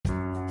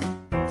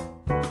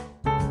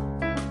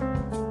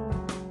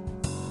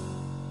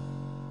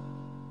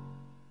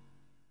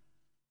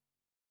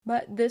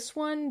but this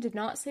one did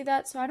not say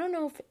that, so I don't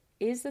know if it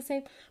is the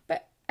same.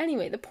 But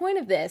anyway, the point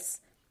of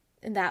this,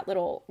 in that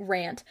little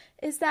rant,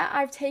 is that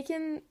I've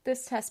taken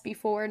this test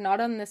before,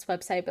 not on this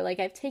website, but like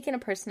I've taken a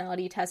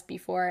personality test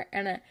before,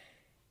 and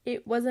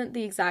it wasn't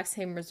the exact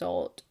same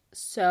result.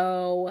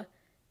 So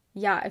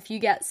yeah, if you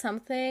get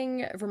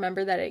something,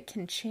 remember that it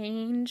can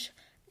change,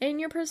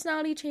 and your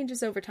personality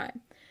changes over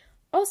time.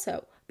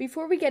 Also,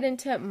 before we get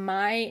into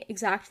my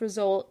exact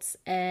results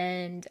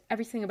and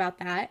everything about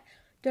that,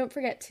 don't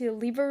forget to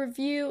leave a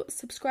review,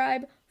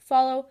 subscribe,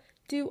 follow,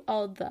 do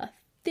all the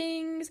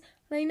things.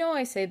 And I know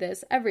I say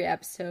this every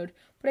episode,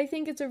 but I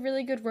think it's a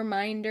really good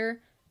reminder.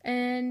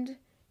 And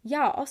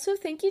yeah, also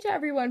thank you to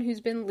everyone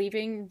who's been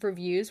leaving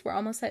reviews. We're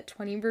almost at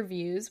 20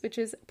 reviews, which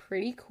is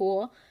pretty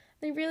cool.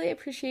 I really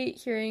appreciate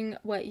hearing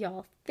what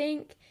y'all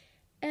think,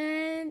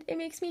 and it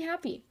makes me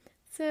happy.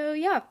 So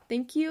yeah,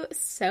 thank you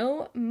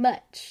so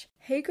much.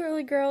 Hey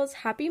girly girls,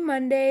 happy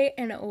Monday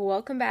and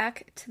welcome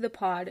back to the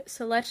pod.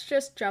 So let's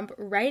just jump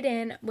right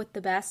in with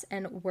the best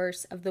and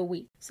worst of the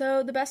week.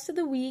 So the best of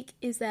the week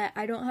is that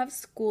I don't have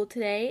school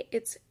today.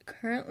 It's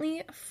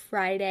currently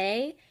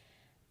Friday,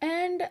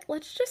 and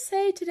let's just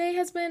say today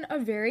has been a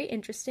very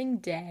interesting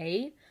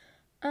day.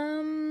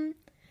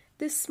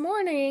 This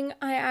morning,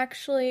 I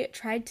actually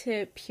tried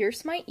to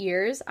pierce my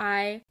ears.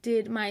 I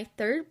did my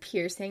third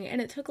piercing,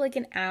 and it took like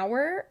an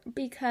hour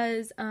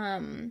because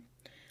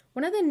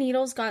one of the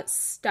needles got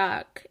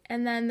stuck,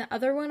 and then the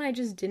other one, I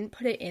just didn't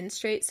put it in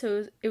straight,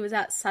 so it was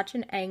at such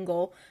an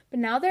angle. But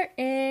now they're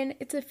in.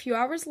 It's a few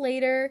hours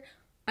later.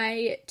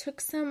 I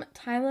took some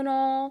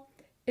Tylenol.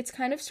 It's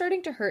kind of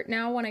starting to hurt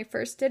now. When I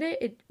first did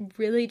it, it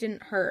really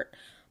didn't hurt.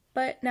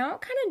 But now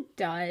it kind of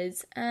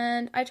does,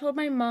 and I told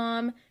my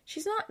mom.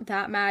 She's not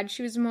that mad.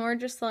 She was more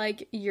just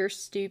like, you're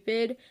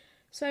stupid.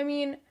 So, I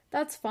mean,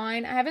 that's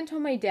fine. I haven't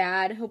told my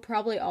dad. He'll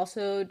probably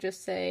also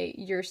just say,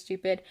 you're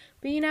stupid.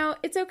 But, you know,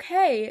 it's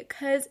okay,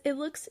 because it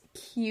looks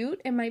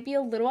cute. It might be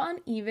a little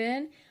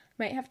uneven.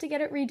 Might have to get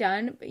it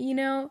redone. But, you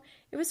know,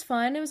 it was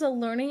fun. It was a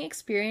learning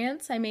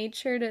experience. I made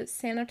sure to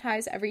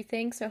sanitize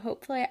everything, so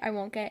hopefully I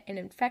won't get an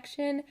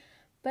infection.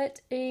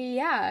 But,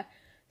 yeah.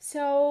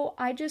 So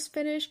I just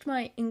finished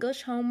my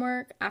English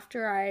homework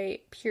after I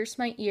pierced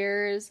my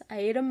ears. I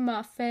ate a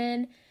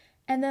muffin.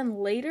 And then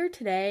later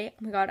today,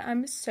 oh my god,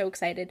 I'm so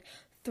excited.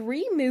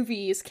 3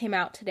 movies came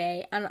out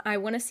today, and I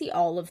want to see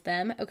all of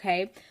them,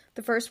 okay?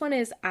 The first one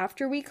is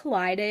After We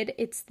Collided.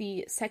 It's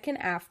the second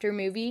After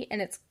movie,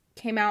 and it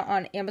came out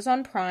on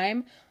Amazon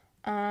Prime.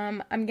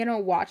 I'm gonna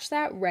watch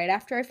that right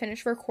after I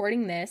finish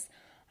recording this.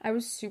 I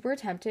was super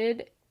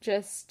tempted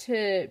just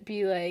to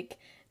be like,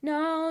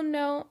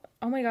 no.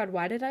 Oh my god,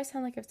 why did I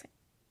sound like I was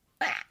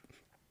saying...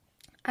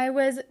 I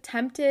was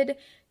tempted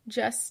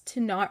just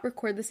to not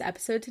record this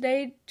episode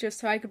today, just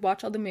so I could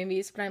watch all the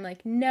movies, but I'm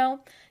like,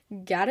 no,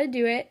 gotta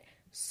do it.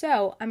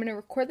 So, I'm gonna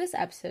record this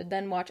episode,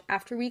 then watch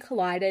After We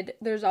Collided.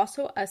 There's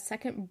also a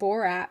second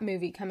Borat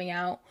movie coming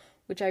out,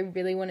 which I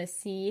really want to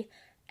see.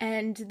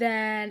 And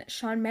then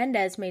Shawn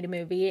Mendes made a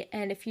movie,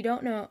 and if you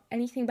don't know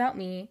anything about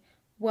me,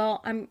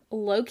 well, I'm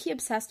low-key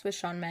obsessed with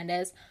Shawn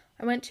Mendes.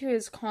 I went to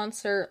his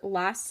concert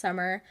last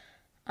summer.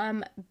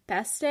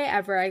 Best day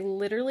ever. I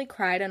literally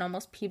cried and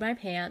almost peed my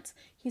pants.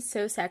 He's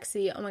so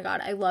sexy. Oh my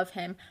god, I love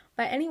him.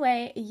 But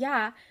anyway,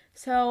 yeah.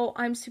 So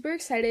I'm super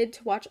excited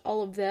to watch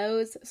all of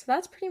those. So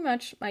that's pretty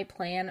much my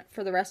plan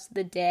for the rest of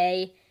the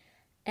day.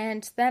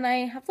 And then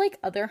I have like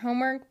other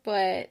homework,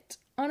 but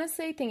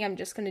honestly, I think I'm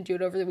just going to do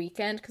it over the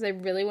weekend because I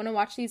really want to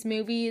watch these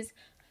movies.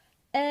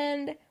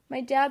 And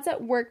my dad's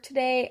at work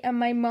today and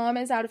my mom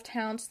is out of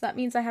town, so that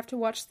means I have to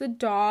watch the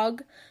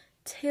dog,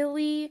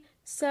 Tilly.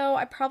 So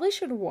I probably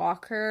should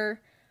walk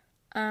her.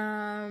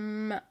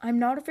 I'm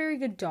not a very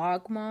good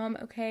dog mom,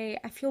 okay?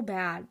 I feel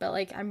bad, but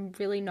like I'm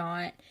really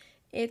not.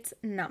 It's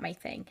not my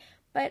thing.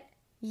 But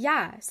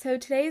yeah, so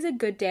today is a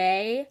good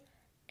day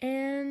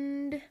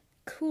and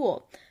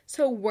cool.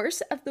 So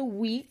worst of the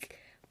week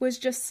was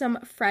just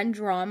some friend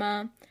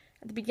drama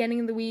at the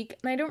beginning of the week.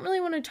 And I don't really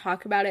want to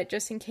talk about it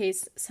just in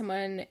case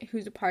someone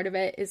who's a part of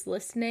it is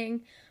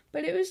listening.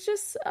 But it was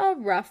just a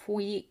rough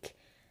week.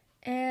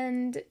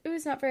 And it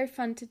was not very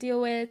fun to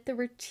deal with. There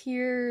were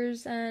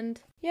tears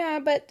and... yeah,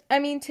 but, I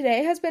mean,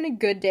 today has been a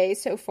good day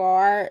so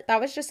far.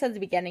 That was just at the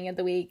beginning of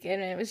the week, and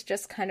it was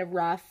just kind of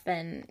rough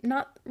and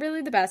not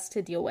really the best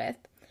to deal with.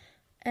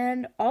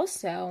 And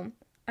also,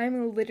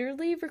 I'm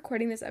literally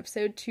recording this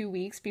episode 2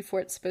 weeks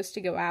before it's supposed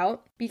to go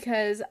out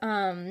because,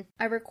 I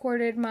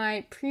recorded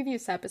my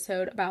previous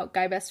episode about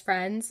guy best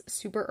friends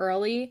super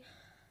early.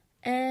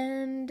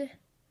 And,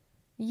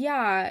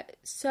 yeah,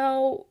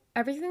 so...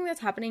 everything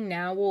that's happening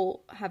now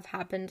will have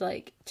happened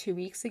like 2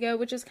 weeks ago,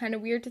 which is kind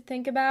of weird to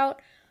think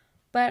about.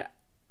 But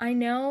I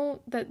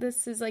know that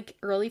this is like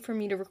early for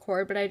me to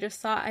record, but I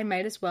just thought I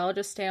might as well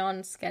just stay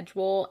on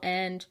schedule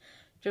and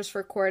just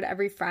record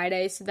every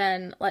Friday. So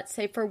then, let's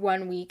say for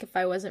 1 week, if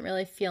I wasn't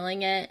really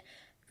feeling it,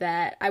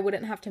 that I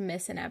wouldn't have to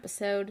miss an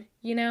episode,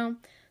 you know?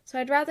 So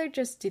I'd rather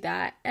just do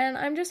that. And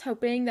I'm just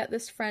hoping that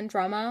this friend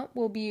drama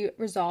will be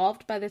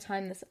resolved by the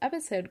time this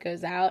episode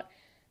goes out.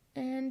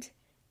 And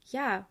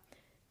yeah.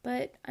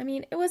 But, I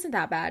mean, it wasn't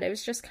that bad. It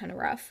was just kind of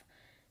rough.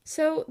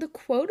 So the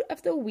quote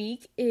of the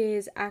week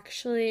is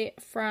actually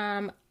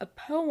from a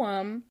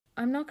poem.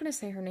 I'm not going to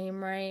say her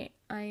name right.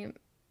 I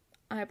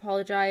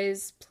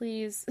apologize.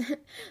 Please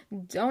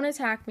don't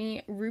attack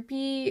me.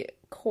 Rupi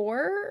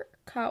Kaur?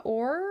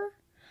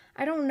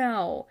 I don't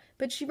know.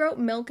 But she wrote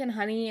Milk and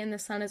Honey, and the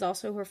sun is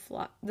also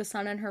the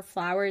sun and her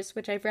flowers,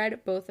 which I've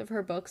read both of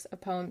her books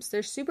of poems.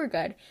 They're super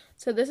good.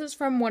 So this is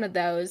from one of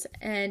those,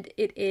 and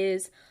it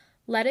is,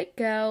 let it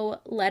go,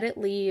 let it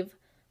leave,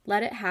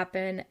 let it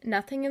happen.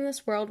 Nothing in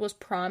this world was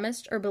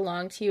promised or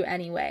belonged to you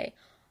anyway.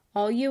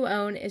 All you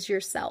own is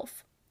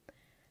yourself.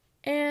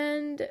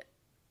 And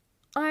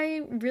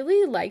I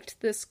really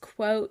liked this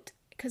quote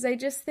because I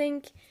just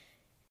think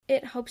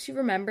it helps you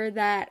remember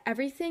that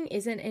everything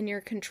isn't in your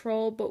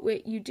control, but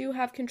what you do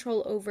have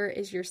control over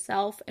is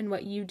yourself and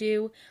what you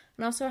do,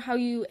 and also how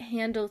you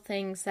handle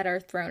things that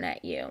are thrown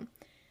at you.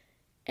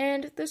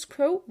 And this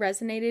quote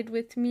resonated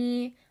with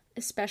me,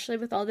 especially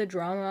with all the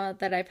drama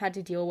that I've had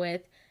to deal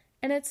with,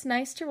 and it's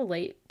nice to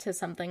relate to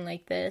something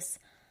like this.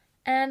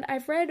 And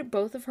I've read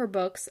both of her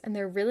books, and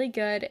they're really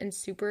good and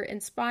super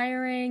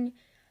inspiring,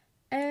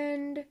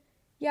 and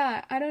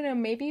yeah, I don't know,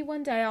 maybe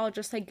one day I'll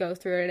just go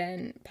through it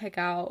and pick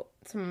out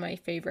some of my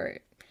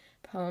favorite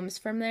poems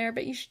from there,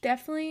 but you should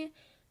definitely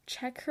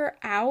check her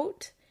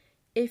out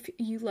if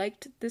you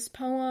liked this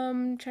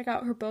poem. Check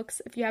out her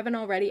books if you haven't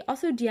already.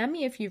 Also, DM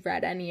me if you've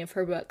read any of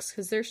her books,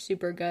 because they're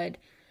super good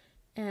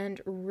and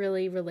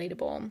really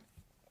relatable.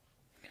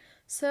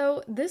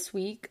 So this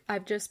week,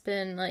 I've just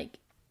been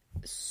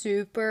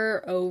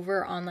super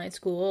over online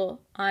school.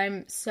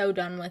 I'm so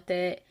done with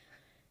it.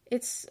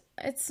 It's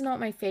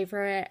not my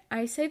favorite.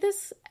 I say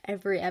this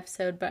every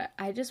episode, but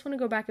I just want to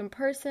go back in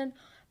person,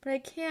 but I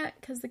can't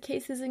because the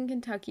cases in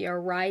Kentucky are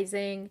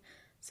rising,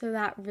 so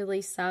that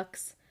really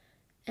sucks.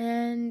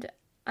 And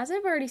as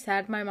I've already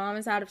said, my mom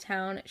is out of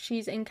town.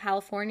 She's in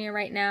California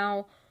right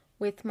now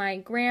with my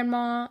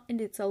grandma, and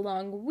it's a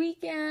long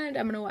weekend.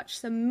 I'm going to watch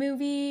some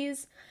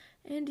movies,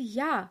 and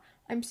yeah,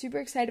 I'm super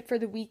excited for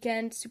the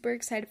weekend, super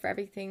excited for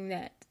everything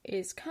that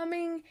is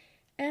coming.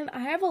 And I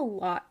have a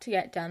lot to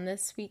get done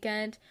this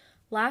weekend.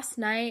 Last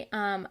night,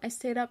 I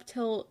stayed up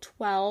till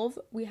 12.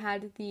 We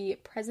had the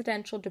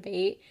presidential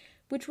debate,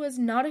 which was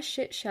not a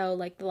shit show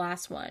like the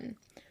last one,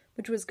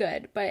 which was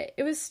good, but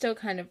it was still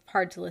kind of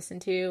hard to listen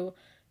to.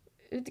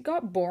 It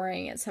got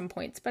boring at some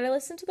points, but I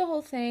listened to the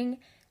whole thing.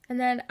 And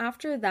then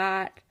after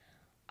that,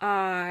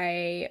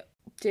 I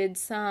did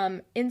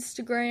some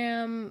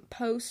Instagram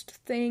post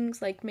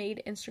things,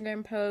 made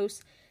Instagram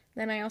posts.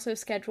 Then I also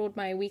scheduled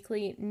my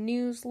weekly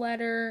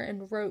newsletter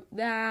and wrote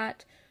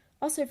that.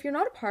 Also, if you're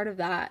not a part of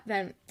that,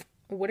 then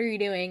what are you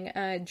doing?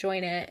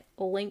 Join it.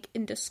 Link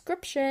in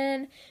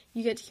description.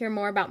 You get to hear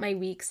more about my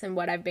weeks and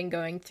what I've been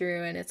going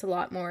through, and it's a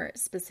lot more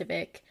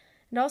specific.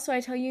 And also,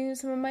 I tell you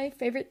some of my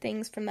favorite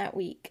things from that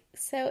week.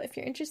 So if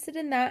you're interested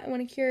in that and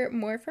want to hear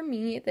more from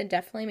me, then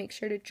definitely make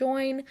sure to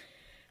join.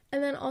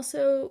 And then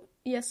also,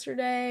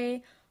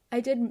 yesterday, I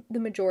did the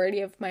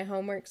majority of my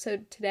homework, so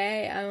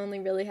today I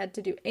only really had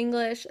to do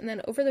English, and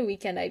then over the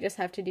weekend I just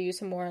have to do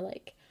some more,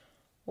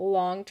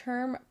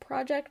 long-term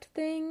project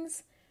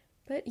things.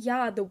 But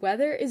yeah, the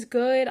weather is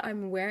good.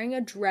 I'm wearing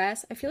a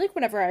dress. I feel like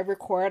whenever I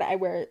record, I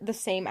wear the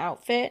same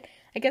outfit.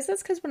 I guess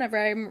that's because whenever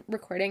I'm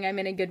recording, I'm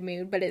in a good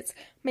mood, but it's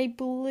my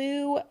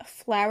blue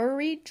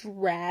flowery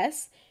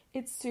dress.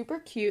 It's super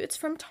cute. It's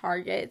from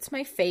Target. It's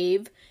my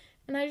fave.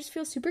 And I just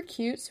feel super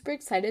cute, super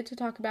excited to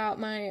talk about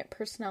my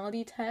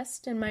personality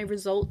test and my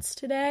results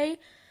today.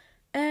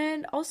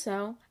 And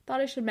also,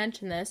 thought I should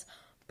mention this,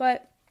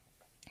 but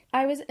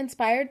I was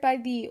inspired by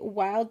the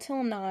Wild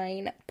Till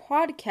 9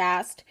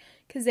 podcast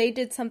because they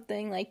did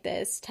something like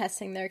this,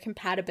 testing their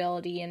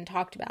compatibility and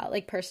talked about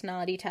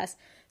personality tests.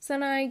 So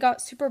then I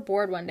got super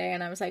bored one day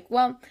and I was like,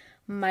 well,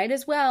 might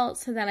as well.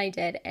 So then I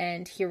did,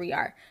 and here we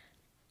are.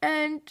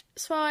 And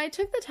so I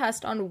took the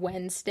test on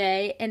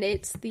Wednesday, and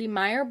it's the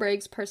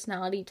Myers-Briggs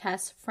personality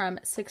test from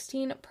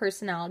 16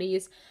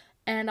 personalities,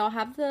 and I'll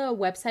have the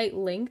website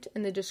linked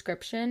in the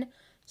description.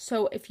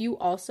 So if you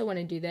also want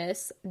to do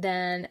this,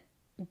 then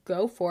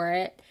go for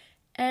it.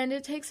 And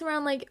it takes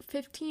around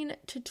 15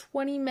 to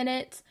 20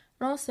 minutes.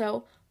 And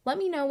also, let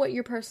me know what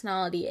your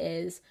personality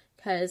is,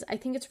 because I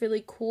think it's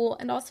really cool.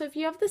 And also, if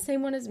you have the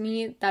same one as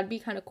me, that'd be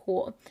kind of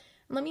cool.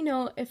 And let me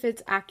know if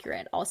it's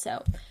accurate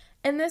also.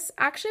 And this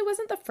actually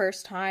wasn't the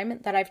first time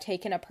that I've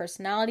taken a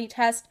personality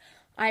test.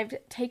 I've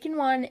taken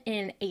one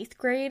in 8th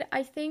grade,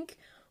 I think.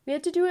 We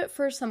had to do it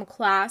for some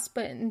class,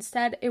 but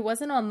instead it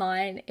wasn't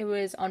online. It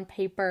was on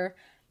paper.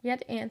 We had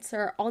to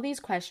answer all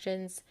these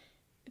questions.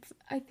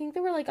 I think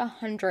there were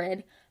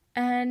 100.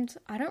 And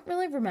I don't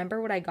really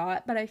remember what I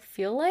got, but I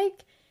feel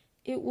like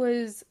it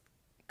was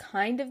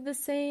kind of the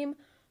same.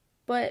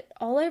 But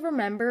all I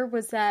remember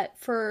was that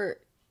for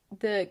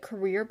the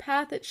career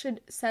path, it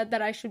said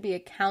that I should be a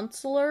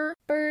counselor.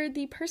 For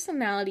the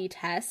personality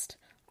test,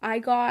 I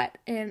got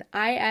an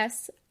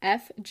isfj-t.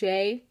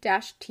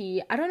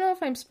 I don't know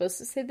if I'm supposed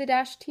to say the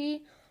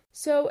 -t.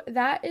 So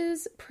that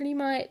is pretty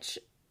much,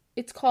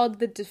 It's called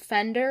the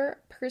defender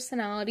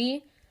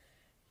personality.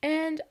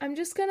 And I'm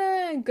just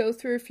gonna go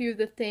through a few of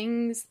the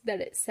things that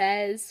it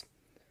says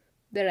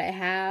that I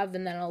have,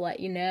 and then I'll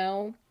let you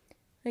know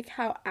like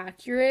how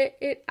accurate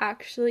it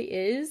actually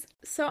is.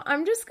 So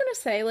I'm just gonna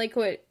say like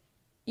what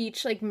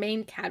each like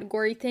main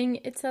category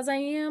thing it says I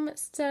am.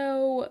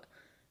 So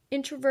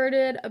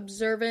introverted,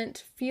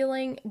 observant,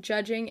 feeling,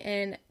 judging,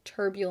 and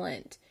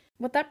turbulent.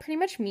 What that pretty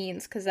much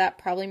means, because that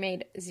probably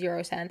made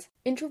zero sense.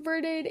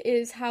 Introverted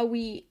is how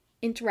we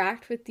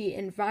interact with the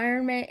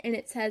environment, and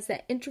it says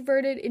that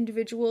introverted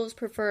individuals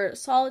prefer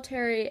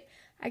solitary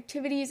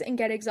activities and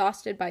get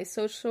exhausted by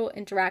social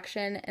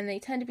interaction, and they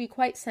tend to be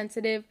quite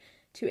sensitive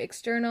to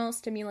external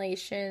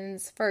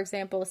stimulations, for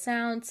example,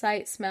 sound,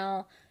 sight,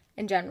 smell,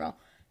 in general.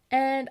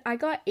 And I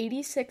got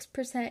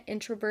 86%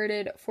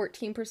 introverted,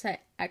 14%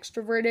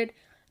 extroverted.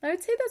 I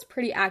would say that's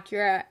pretty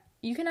accurate.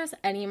 You can ask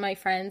any of my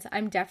friends.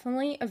 I'm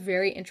definitely a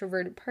very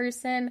introverted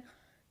person.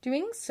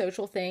 Doing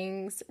social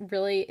things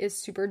really is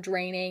super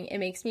draining. It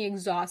makes me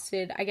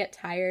exhausted. I get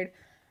tired.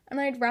 And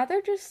I'd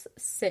rather just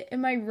sit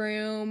in my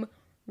room,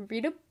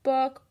 read a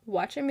book,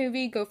 watch a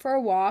movie, go for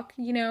a walk,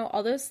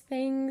 all those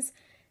things.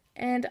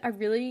 And I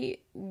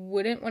really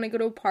wouldn't want to go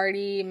to a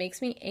party. It makes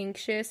me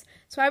anxious.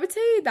 So I would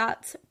say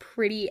that's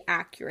pretty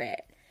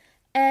accurate.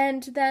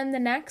 And then the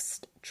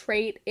next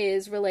trait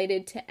is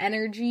related to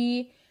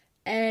energy.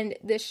 And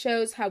this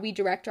shows how we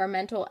direct our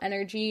mental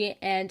energy.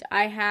 And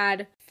I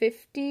had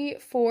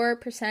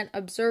 54%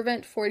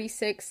 observant,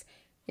 46%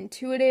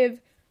 intuitive.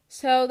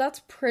 So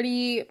that's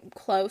pretty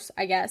close,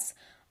 I guess.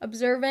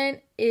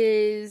 Observant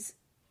is,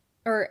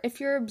 or if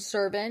you're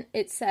observant,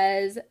 it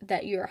says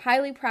that you're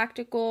highly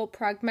practical,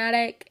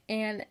 pragmatic,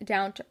 and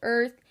down to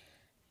earth,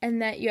 and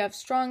that you have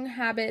strong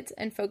habits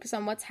and focus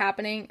on what's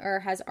happening or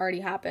has already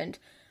happened.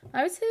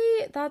 I would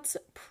say that's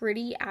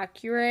pretty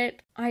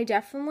accurate. I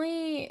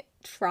definitely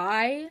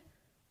try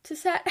to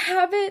set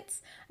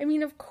habits. I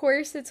mean, of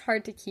course, it's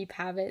hard to keep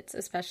habits,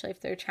 especially if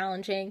they're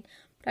challenging.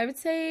 But I would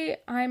say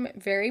I'm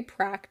very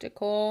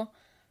practical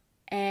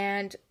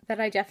and that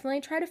I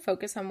definitely try to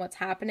focus on what's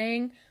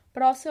happening.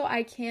 But also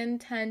I can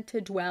tend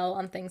to dwell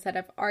on things that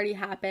have already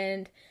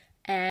happened.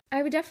 And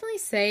I would definitely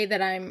say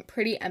that I'm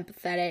pretty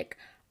empathetic.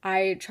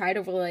 I try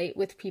to relate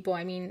with people.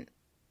 I mean,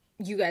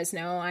 you guys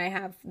know I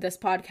have this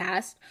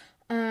podcast.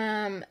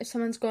 If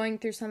someone's going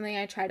through something,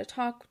 I try to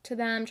talk to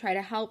them, try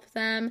to help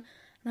them.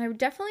 And I would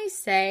definitely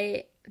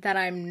say that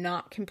I'm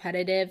not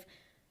competitive.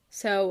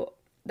 So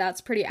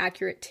that's pretty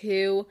accurate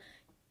too.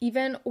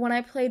 Even when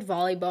I played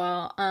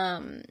volleyball,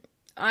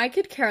 I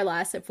could care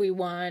less if we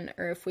won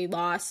or if we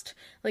lost.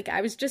 Like,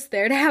 I was just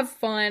there to have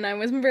fun. I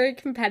wasn't very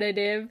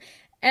competitive.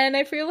 And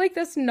I feel like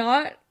that's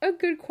not a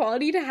good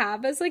quality to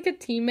have as like a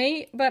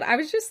teammate, but I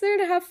was just there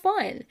to have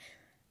fun.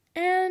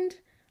 And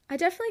I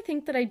definitely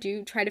think that I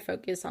do try to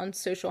focus on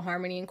social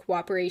harmony and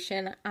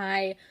cooperation.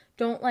 I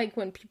don't like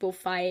when people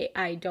fight.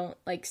 I don't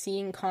like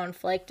seeing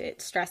conflict.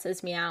 It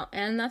stresses me out.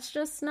 And that's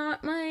just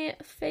not my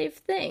fave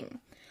thing.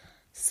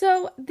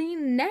 So the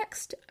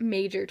next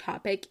major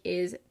topic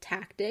is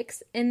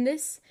tactics. And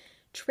this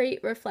trait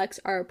reflects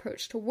our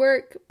approach to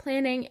work,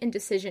 planning, and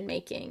decision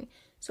making.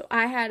 So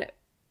I had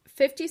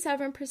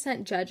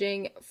 57%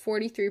 judging,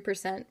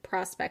 43%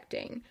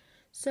 prospecting.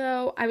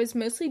 So I was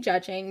mostly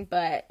judging,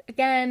 but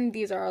again,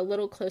 these are a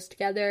little close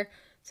together.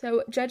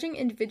 So judging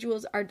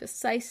individuals are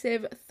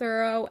decisive,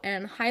 thorough,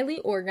 and highly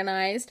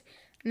organized,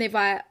 and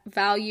they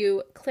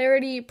value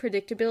clarity,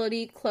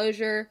 predictability,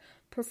 closure,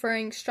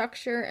 preferring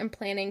structure and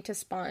planning to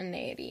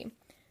spontaneity.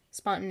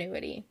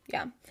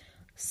 Yeah.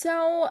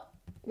 So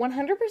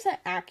 100%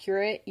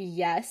 accurate,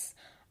 yes.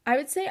 I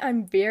would say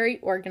I'm very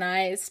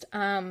organized.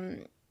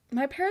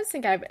 My parents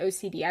think I have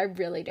OCD. I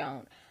really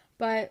don't.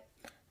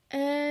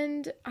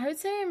 And I would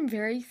say I'm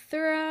very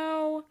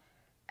thorough,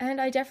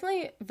 and I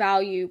definitely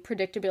value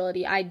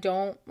predictability. I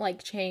don't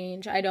like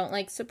change. I don't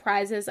like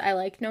surprises. I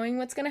like knowing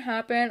what's going to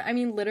happen. I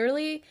mean,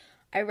 literally,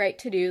 I write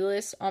to-do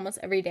lists almost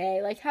every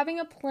day, like having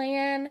a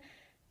plan,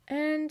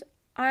 and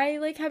I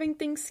like having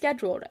things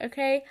scheduled,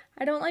 okay?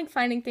 I don't like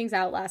finding things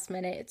out last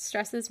minute. It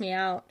stresses me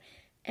out,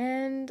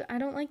 and I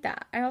don't like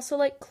that. I also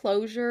like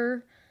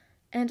closure,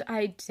 and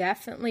I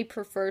definitely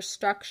prefer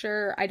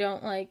structure. I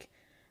don't like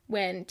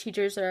when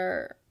teachers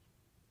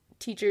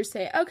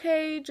say,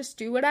 okay, just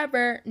do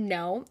whatever.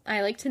 No,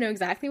 I like to know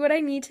exactly what I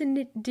need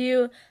to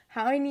do,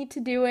 how I need to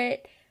do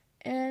it.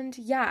 And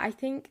yeah, I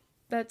think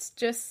that's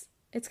just,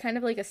 it's kind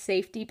of like a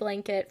safety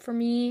blanket for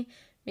me,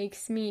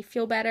 makes me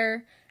feel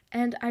better.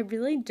 And I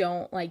really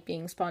don't like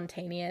being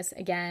spontaneous.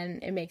 Again,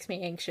 it makes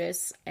me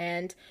anxious.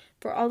 And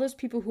for all those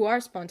people who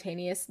are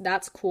spontaneous,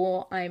 that's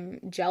cool. I'm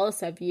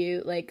jealous of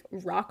you. Like,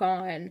 rock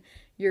on.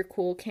 You're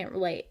cool. Can't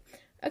relate.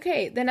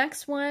 Okay, the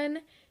next one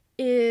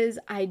is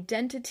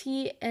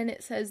identity, and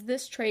it says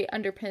this trait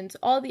underpins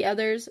all the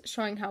others,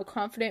 showing how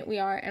confident we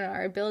are in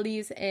our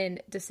abilities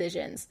and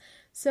decisions.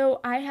 So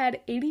I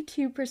had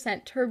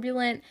 82%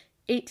 turbulent,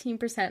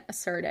 18%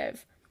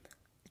 assertive.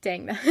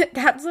 Dang,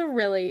 that's a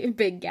really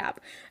big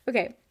gap.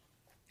 Okay,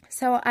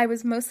 so I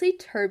was mostly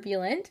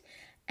turbulent,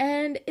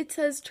 And it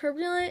says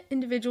turbulent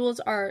individuals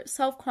are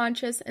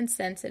self-conscious and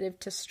sensitive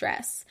to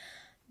stress.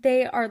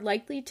 They are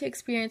likely to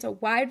experience a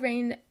wide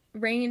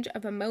range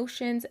of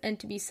emotions and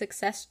to be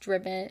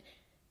success-driven,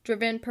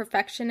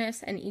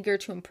 perfectionist, and eager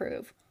to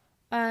improve.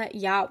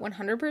 Yeah,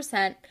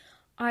 100%.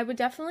 I would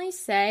definitely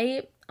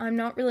say I'm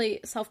not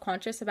really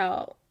self-conscious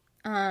about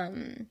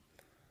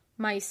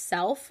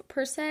myself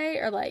per se,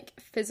 or like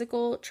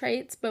physical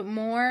traits, but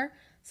more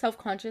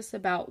self-conscious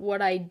about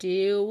what I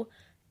do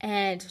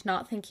and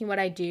not thinking what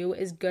I do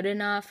is good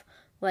enough,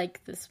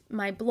 like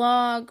my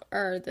blog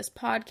or this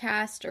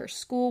podcast or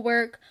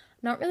schoolwork.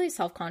 Not really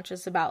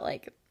self-conscious about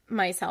like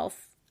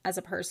myself as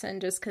a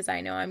person just because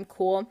I know I'm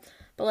cool,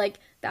 but like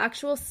the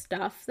actual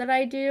stuff that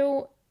I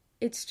do,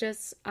 it's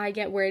just I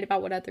get worried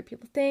about what other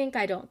people think.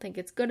 I don't think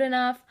it's good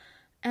enough,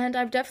 and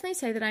I would definitely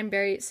say that I'm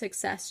very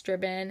success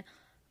driven.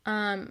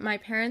 My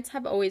parents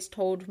have always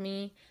told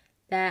me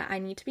that I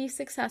need to be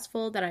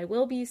successful, that I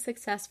will be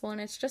successful, and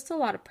it's just a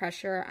lot of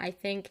pressure, I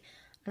think,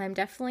 and I'm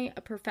definitely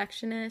a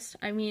perfectionist.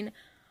 I mean,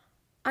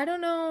 I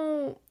don't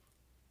know,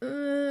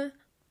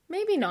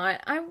 maybe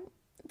not. I would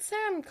say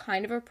I'm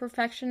kind of a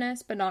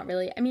perfectionist, but not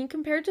really. I mean,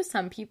 compared to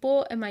some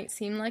people, it might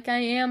seem like I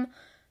am,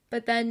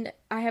 but then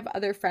I have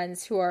other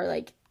friends who are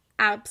like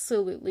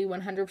absolutely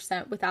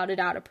 100% without a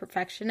doubt a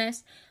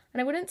perfectionist,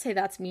 and I wouldn't say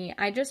that's me.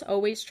 I just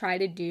always try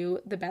to do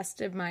the best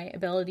of my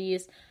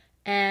abilities.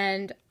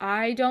 And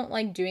I don't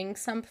like doing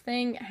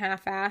something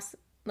half-assing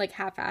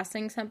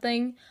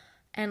something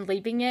and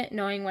leaving it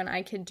knowing when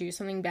I could do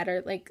something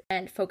better, like,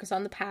 and focus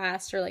on the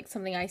past or like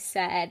something I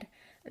said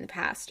in the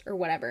past or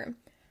whatever.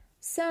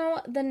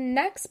 So the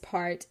next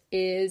part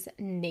is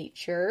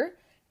nature,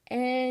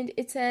 and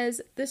it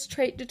says this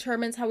trait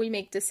determines how we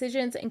make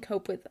decisions and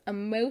cope with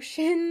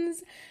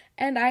emotions.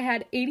 And I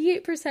had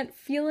 88%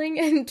 feeling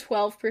and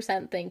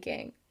 12%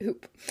 thinking.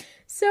 Oop.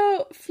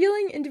 So,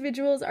 feeling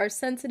individuals are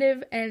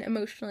sensitive and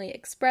emotionally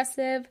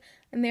expressive,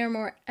 and they are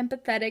more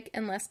empathetic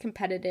and less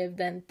competitive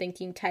than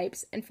thinking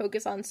types and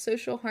focus on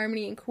social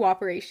harmony and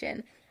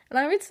cooperation. And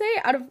I would say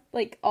out of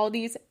like all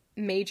these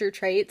major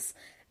traits,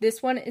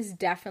 this one is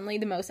definitely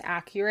the most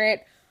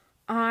accurate.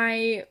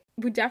 I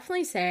would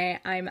definitely say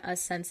I'm a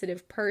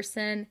sensitive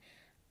person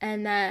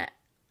and that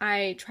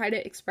I try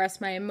to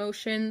express my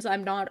emotions.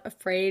 I'm not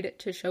afraid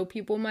to show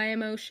people my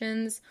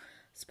emotions,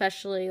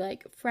 especially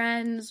like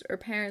friends or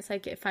parents.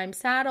 Like if I'm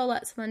sad, I'll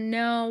let someone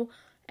know,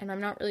 and I'm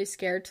not really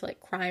scared to like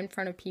cry in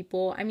front of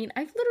people. I mean,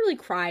 I've literally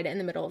cried in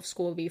the middle of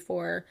school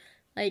before.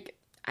 Like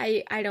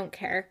I don't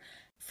care.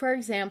 For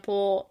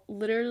example,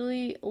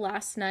 literally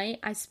last night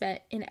I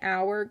spent an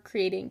hour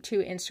creating 2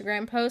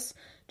 Instagram posts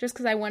just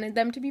because I wanted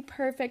them to be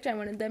perfect. I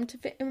wanted them to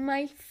fit in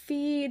my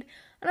feed.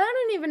 And I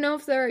don't even know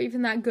if they're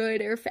even that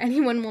good or if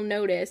anyone will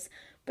notice.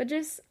 But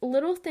just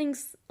little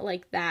things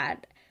like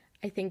that,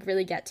 I think,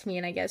 really get to me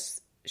and I guess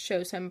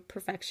show some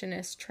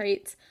perfectionist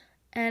traits.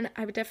 And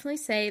I would definitely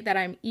say that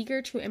I'm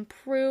eager to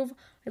improve.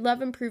 I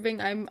love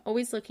improving. I'm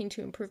always looking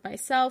to improve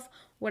myself,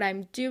 what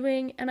I'm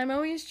doing, and I'm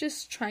always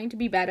just trying to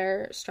be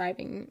better,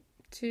 striving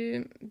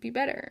to be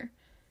better.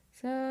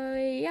 So,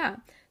 yeah.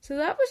 So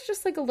that was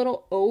just like a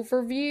little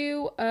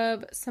overview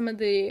of some of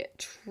the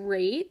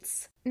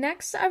traits.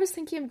 Next, I was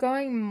thinking of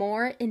going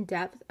more in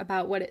depth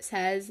about what it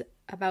says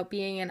about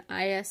being an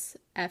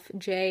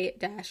isfj-t.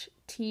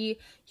 You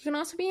can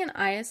also be an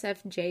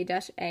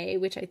isfj-a,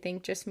 which I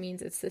think just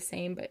means it's the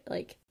same, but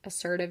like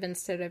assertive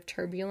instead of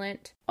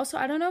turbulent. Also,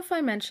 I don't know if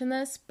I mentioned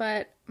this,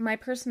 but my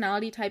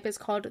personality type is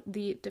called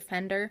the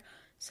defender.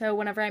 So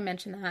whenever I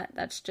mention that,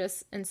 that's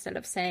just instead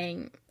of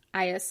saying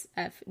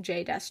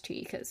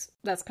isfj-t, because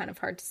that's kind of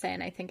hard to say,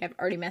 and I think I've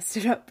already messed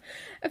it up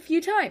a few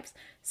times.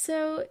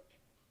 So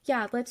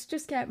yeah, let's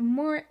just get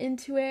more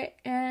into it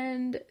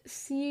and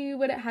see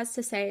what it has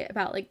to say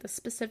about like the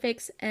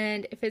specifics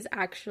and if it's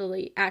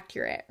actually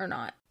accurate or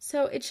not.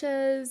 So it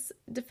says,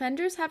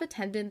 defenders have a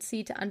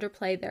tendency to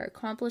underplay their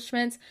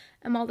accomplishments,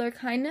 and while their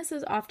kindness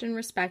is often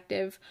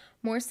respected,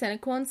 more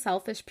cynical and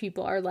selfish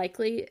people are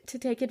likely to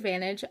take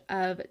advantage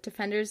of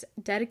defenders'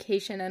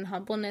 dedication and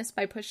humbleness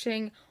by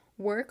pushing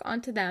work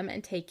onto them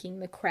and taking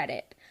the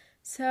credit.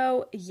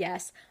 So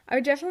yes, I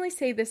would definitely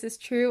say this is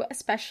true,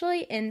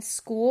 especially in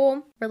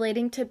school,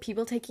 relating to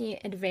people taking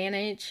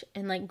advantage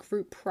in like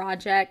group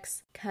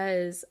projects,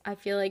 because I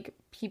feel like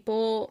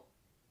people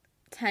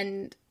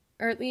tend,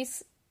 or at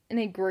least in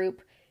a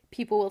group,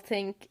 people will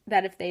think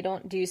that if they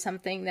don't do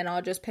something, then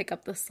I'll just pick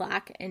up the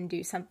slack and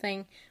do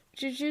something,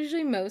 which is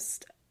usually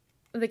most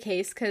of the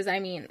case, because I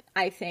mean,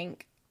 I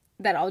think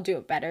that I'll do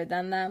it better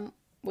than them,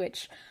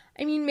 which,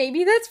 I mean,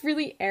 maybe that's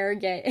really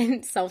arrogant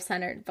and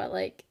self-centered, but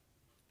like,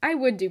 I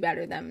would do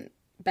better than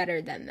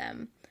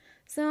them.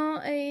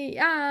 So,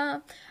 yeah.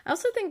 I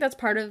also think that's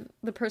part of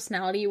the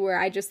personality where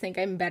I just think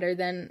I'm better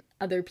than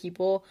other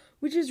people,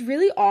 which is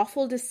really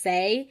awful to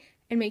say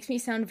and makes me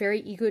sound very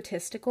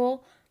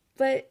egotistical.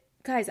 But,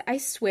 guys, I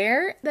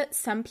swear that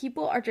some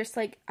people are just,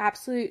 like,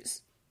 absolute,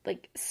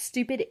 like,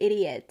 stupid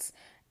idiots.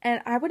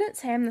 And I wouldn't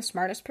say I'm the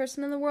smartest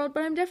person in the world,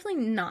 but I'm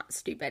definitely not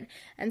stupid.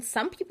 And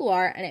some people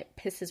are, and it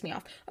pisses me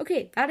off.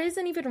 Okay, that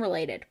isn't even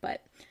related,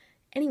 but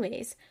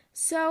Anyways,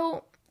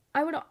 so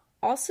I would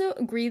also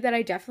agree that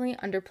I definitely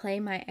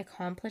underplay my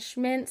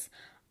accomplishments.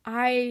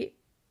 I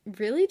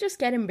really just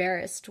get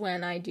embarrassed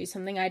when I do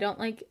something. I don't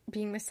like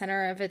being the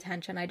center of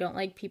attention. I don't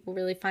like people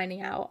really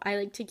finding out. I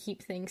like to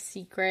keep things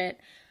secret,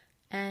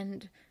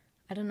 and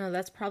I don't know,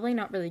 that's probably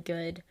not really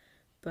good,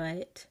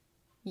 but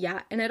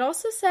yeah. And it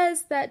also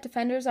says that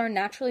defenders are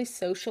naturally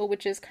social,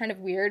 which is kind of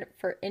weird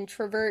for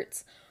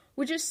introverts,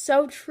 which is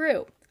so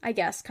true, I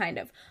guess, kind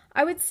of.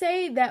 I would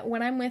say that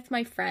when I'm with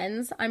my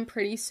friends, I'm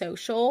pretty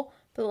social,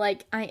 but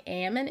like I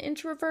am an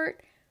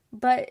introvert.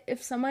 But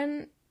if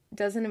someone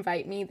doesn't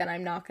invite me, then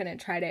I'm not going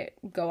to try to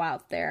go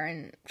out there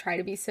and try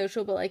to be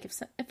social. But like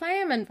if I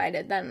am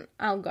invited, then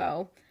I'll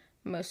go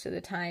most of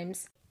the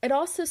times. It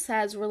also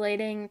says,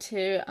 relating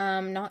to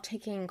not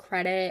taking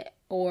credit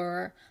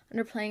or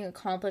underplaying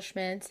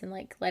accomplishments and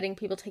like letting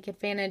people take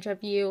advantage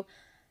of you,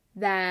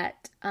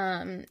 that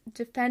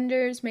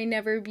defenders may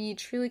never be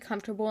truly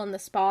comfortable in the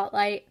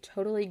spotlight,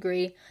 totally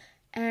agree,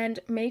 and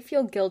may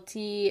feel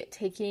guilty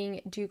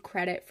taking due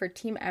credit for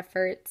team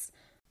efforts.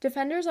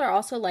 Defenders are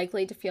also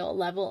likely to feel a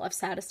level of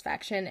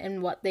satisfaction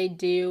in what they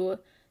do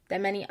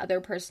that many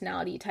other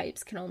personality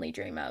types can only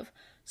dream of.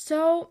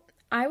 So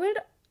I would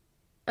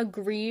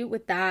agree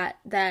with that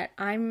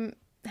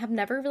have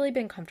never really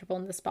been comfortable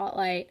in the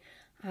spotlight.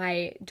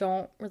 I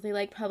don't really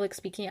like public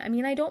speaking. I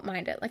mean, I don't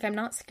mind it. Like, I'm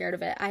not scared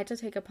of it. I had to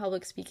take a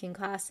public speaking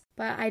class,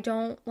 but I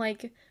don't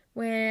like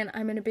when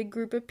I'm in a big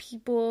group of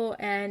people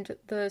and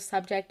the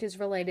subject is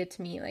related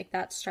to me. Like,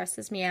 that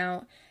stresses me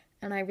out,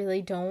 and I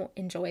really don't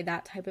enjoy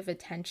that type of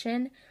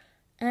attention.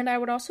 And I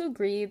would also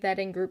agree that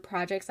in group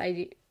projects,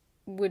 I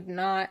would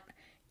not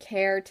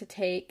care to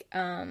take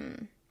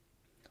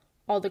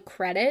all the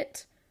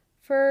credit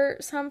for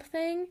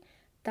something.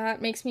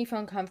 That makes me feel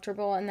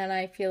uncomfortable, and then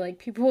I feel like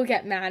people will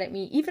get mad at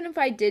me, even if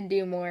I did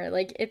do more.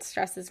 Like, it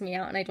stresses me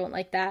out, and I don't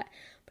like that.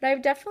 But I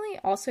definitely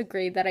also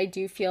agree that I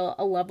do feel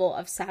a level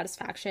of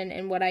satisfaction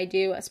in what I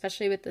do,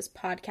 especially with this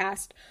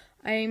podcast.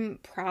 I'm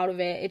proud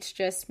of it. It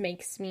just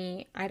makes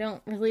me, I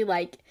don't really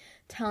like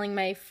telling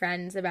my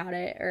friends about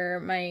it or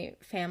my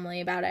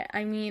family about it.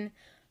 I mean,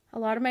 a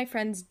lot of my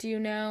friends do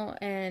know,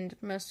 and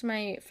most of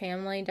my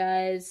family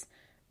does,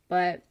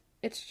 but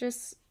it's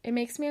just, it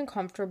makes me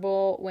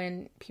uncomfortable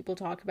when people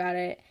talk about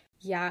it.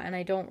 Yeah, and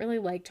I don't really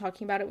like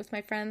talking about it with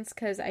my friends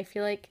because I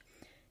feel like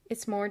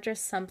it's more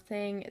just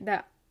something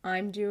that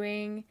I'm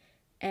doing,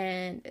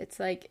 and it's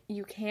like,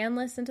 you can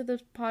listen to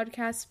the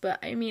podcast, but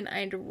I mean,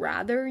 I'd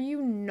rather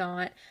you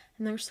not.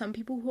 And there's some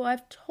people who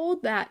I've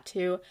told that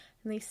to,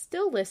 and they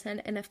still listen,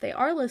 and if they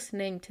are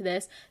listening to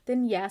this,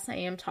 then yes, I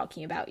am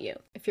talking about you.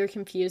 If you're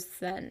confused,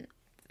 then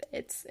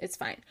it's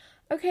fine.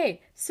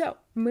 Okay, so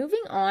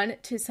moving on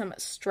to some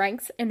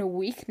strengths and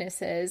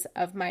weaknesses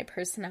of my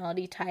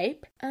personality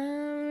type.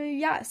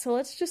 So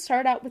let's just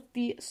start out with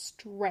the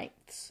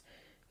strengths.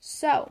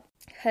 So,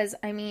 because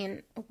I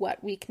mean,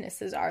 what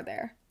weaknesses are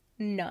there?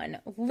 None.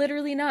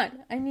 Literally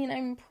none. I mean,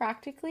 I'm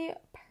practically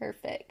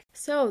perfect.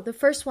 So the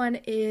first one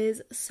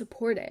is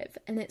supportive,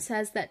 and it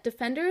says that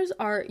defenders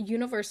are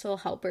universal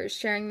helpers,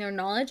 sharing their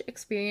knowledge,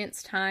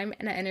 experience, time,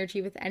 and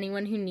energy with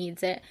anyone who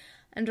needs it,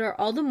 and are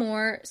all the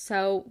more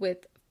so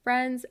with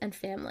friends and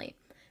family.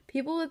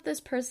 People with this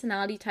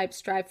personality type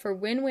strive for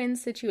win-win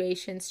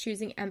situations,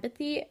 choosing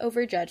empathy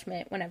over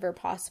judgment whenever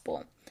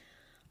possible.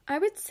 I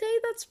would say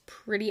that's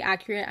pretty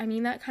accurate. I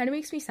mean, that kind of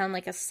makes me sound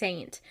like a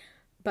saint,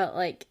 but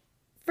like,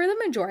 for the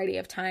majority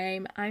of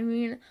time, I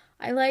mean,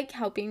 I like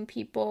helping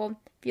people.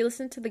 If you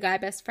listen to the Guy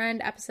Best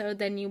Friend episode,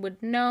 then you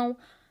would know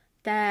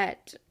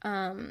that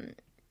I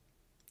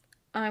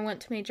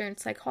went to major in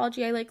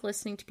psychology. I like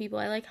listening to people.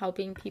 I like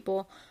helping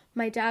people.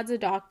 My dad's a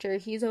doctor.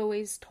 He's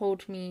always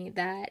told me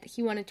that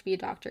he wanted to be a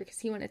doctor because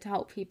he wanted to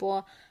help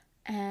people.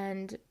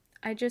 And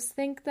I just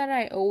think that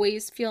I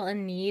always feel a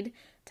need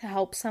to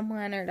help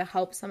someone or to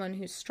help someone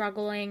who's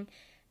struggling.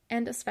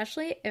 And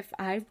especially if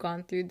I've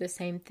gone through the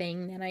same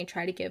thing, then I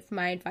try to give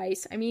my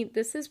advice. I mean,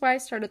 this is why I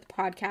started the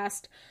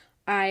podcast.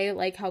 I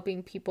like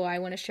helping people. I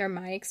want to share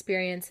my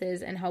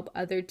experiences and help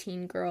other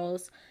teen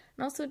girls.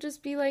 And also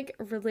just be like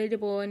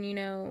relatable and, you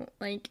know,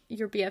 like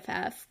your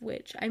BFF,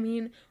 which, I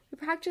mean, we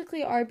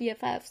practically are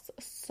BFFs.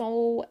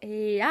 So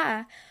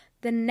yeah,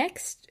 the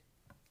next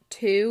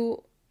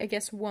two, I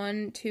guess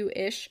 1,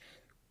 2-ish,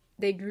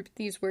 they grouped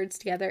these words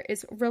together,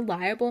 is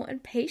reliable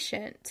and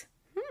patient.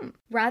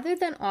 Rather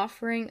than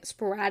offering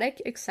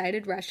sporadic,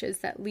 excited rushes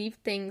that leave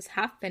things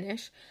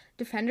half-finished,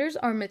 defenders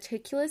are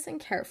meticulous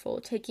and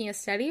careful, taking a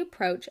steady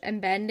approach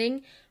and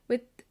bending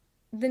with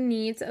the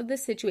needs of the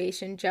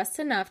situation just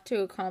enough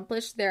to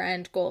accomplish their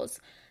end goals.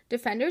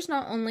 Defenders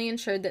not only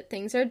ensure that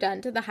things are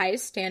done to the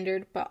highest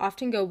standard, but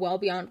often go well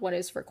beyond what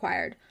is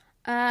required.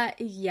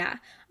 Yeah,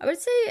 I would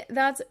say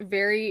that's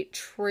very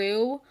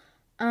true.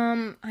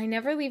 I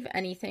never leave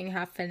anything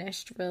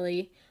half-finished,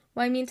 really.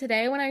 Well, I mean,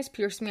 today when I was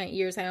piercing my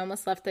ears, I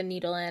almost left the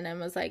needle in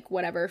and was like,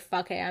 whatever,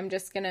 fuck it, I'm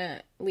just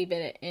gonna leave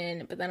it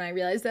in. But then I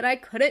realized that I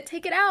couldn't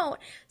take it out,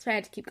 so I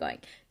had to keep going.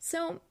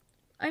 So,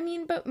 I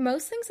mean, but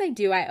most things I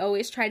do, I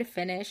always try to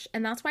finish,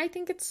 and that's why I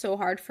think it's so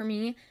hard for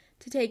me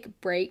to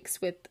take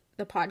breaks with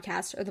the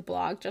podcast or the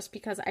blog just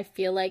because I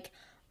feel like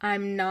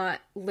I'm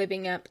not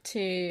living up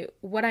to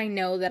what I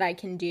know that I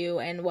can do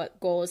and what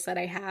goals that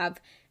I have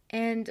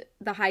and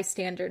the high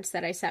standards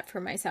that I set for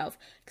myself.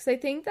 Because I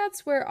think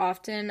that's where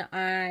often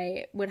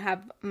I would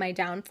have my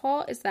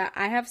downfall, is that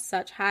I have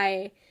such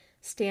high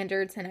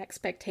standards and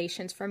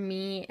expectations for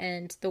me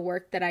and the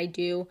work that I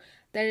do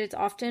that it's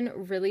often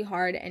really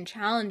hard and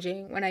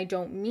challenging when I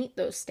don't meet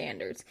those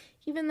standards,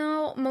 even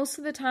though most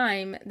of the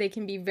time they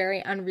can be very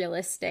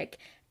unrealistic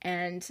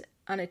and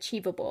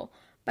unachievable.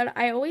 But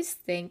I always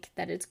think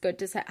that it's good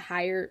to set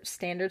higher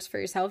standards for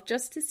yourself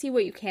just to see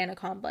what you can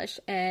accomplish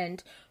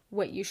and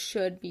what you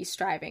should be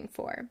striving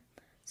for.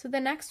 So the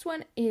next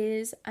one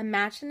is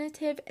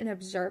imaginative and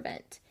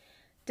observant.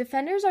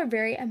 Defenders are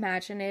very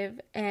imaginative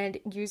and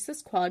use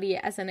this quality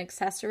as an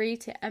accessory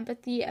to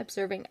empathy,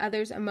 observing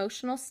others'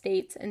 emotional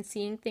states and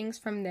seeing things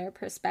from their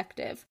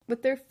perspective.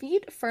 With their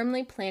feet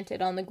firmly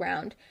planted on the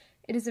ground,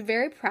 it is a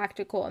very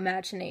practical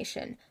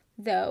imagination,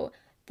 though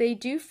they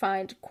do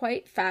find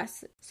quite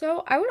fast.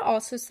 So I would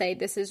also say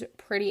this is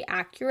pretty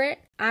accurate.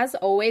 As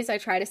always, I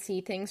try to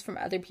see things from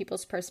other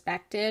people's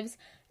perspectives,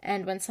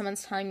 and when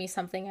someone's telling me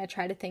something, I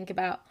try to think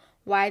about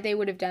why they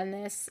would have done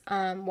this,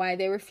 why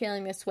they were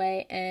feeling this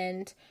way,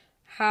 and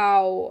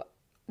how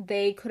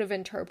they could have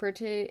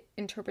interpreted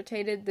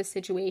the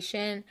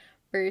situation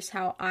versus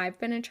how I've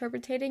been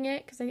interpreting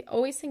it, because I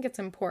always think it's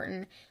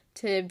important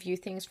to view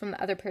things from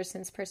the other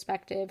person's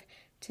perspective,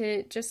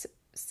 to just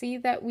see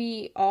that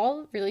we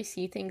all really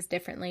see things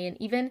differently. And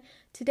even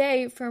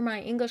today for my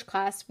English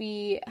class,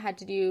 we had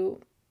to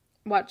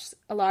watch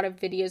a lot of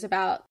videos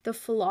about the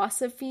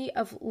philosophy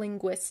of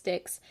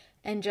linguistics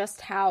and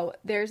just how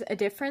there's a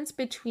difference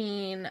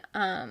between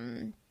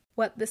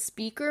what the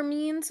speaker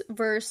means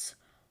versus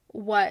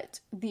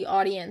what the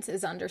audience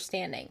is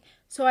understanding.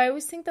 So I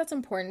always think that's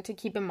important to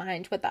keep in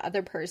mind what the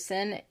other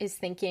person is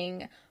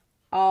thinking,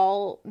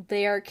 all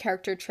their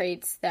character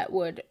traits that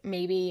would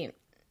maybe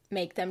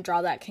make them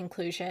draw that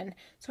conclusion.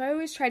 So I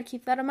always try to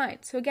keep that in mind.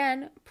 So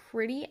again,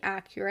 pretty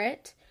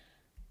accurate.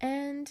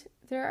 And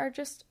there are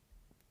just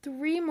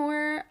 3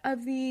 more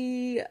of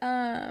the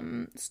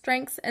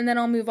strengths, and then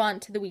I'll move on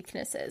to the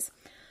weaknesses.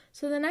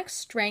 So the next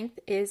strength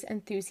is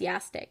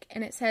enthusiastic,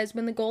 and it says,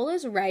 when the goal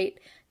is right,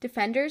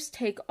 defenders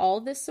take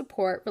all this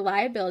support,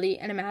 reliability,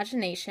 and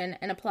imagination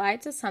and apply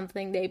it to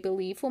something they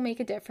believe will make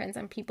a difference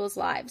in people's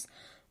lives,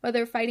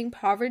 whether fighting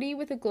poverty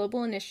with a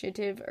global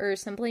initiative or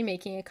simply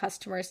making a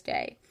customer's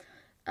day.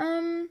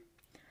 I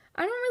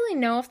don't really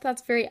know if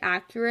that's very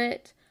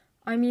accurate.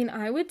 I mean,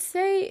 I would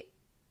say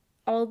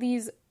all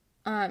these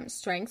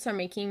strengths are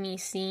making me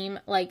seem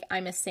like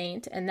I'm a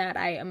saint and that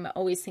I am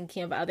always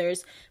thinking of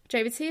others, which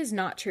I would say is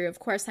not true. Of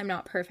course, I'm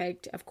not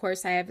perfect. Of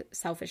course, I have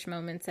selfish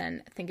moments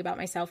and think about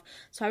myself.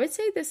 So I would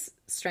say this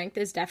strength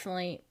is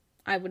definitely,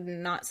 I would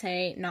not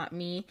say not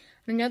me.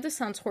 I know this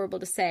sounds horrible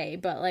to say,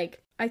 but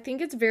like, I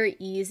think it's very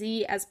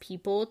easy as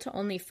people to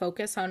only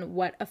focus on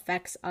what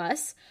affects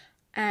us.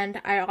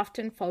 And I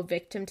often fall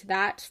victim to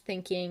that,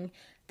 thinking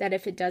that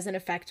if it doesn't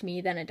affect me,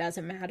 then it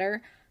doesn't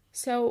matter.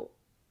 So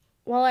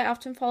while I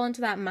often fall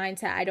into that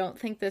mindset, I don't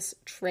think this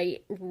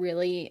trait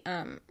really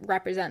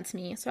represents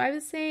me. So I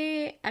would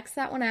say X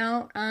that one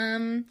out.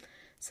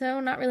 So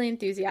not really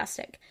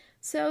enthusiastic.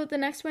 So the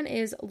next one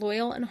is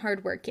loyal and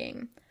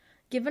hardworking.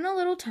 Given a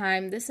little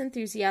time, this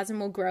enthusiasm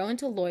will grow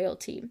into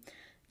loyalty.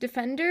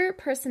 Defender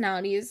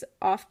personalities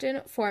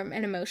often form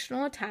an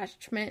emotional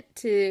attachment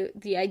to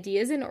the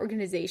ideas and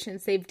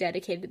organizations they've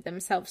dedicated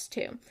themselves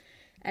to.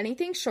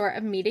 Anything short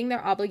of meeting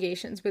their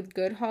obligations with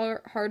good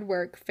hard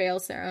work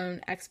fails their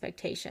own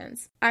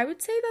expectations. I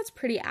would say that's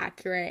pretty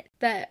accurate.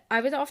 That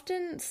I would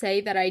often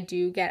say that I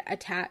do get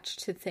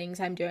attached to things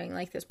I'm doing,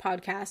 like this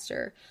podcast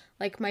or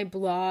like my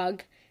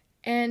blog,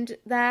 and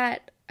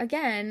that,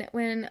 again,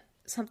 when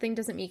something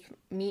doesn't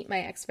meet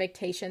my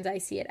expectations, I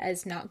see it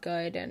as not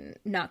good and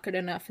not good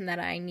enough, and that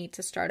I need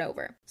to start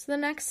over. So the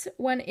next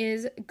one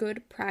is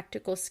good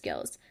practical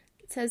skills.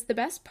 It says the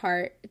best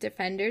part,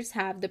 defenders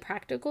have the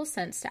practical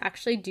sense to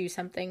actually do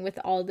something with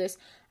all this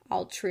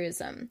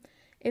altruism.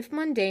 If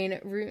mundane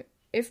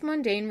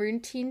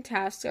routine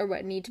tasks are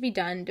what need to be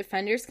done,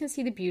 defenders can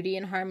see the beauty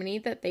and harmony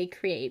that they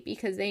create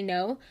because they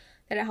know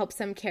that it helps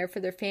them care for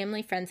their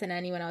family, friends, and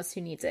anyone else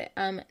who needs it.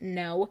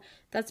 No,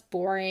 that's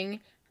boring.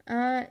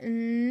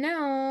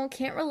 No,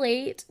 can't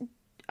relate.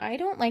 I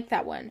don't like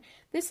that one.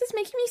 This is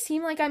making me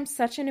seem like I'm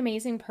such an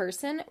amazing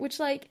person, which,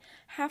 like,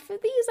 half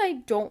of these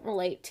I don't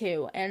relate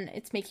to, and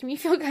it's making me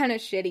feel kind of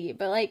shitty,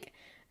 but, like,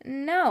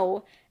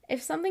 no.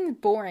 If something's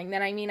boring,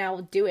 then I mean I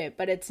will do it,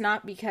 but it's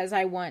not because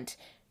I want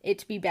it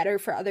to be better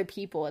for other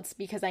people. It's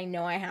because I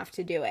know I have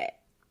to do it,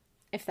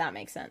 if that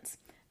makes sense.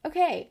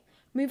 Okay,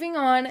 moving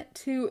on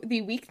to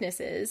the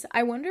weaknesses.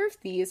 I wonder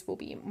if these will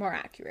be more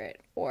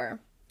accurate or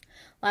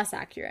less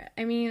accurate.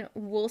 I mean,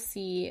 we'll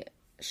see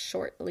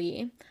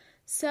shortly.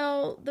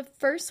 So the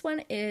first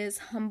one is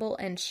humble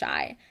and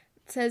shy.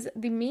 It says,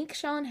 the meek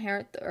shall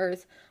inherit the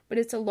earth, but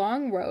it's a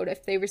long road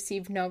if they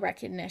receive no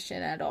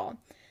recognition at all.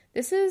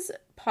 This is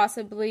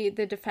possibly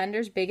the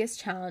defender's biggest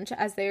challenge,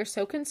 as they are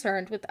so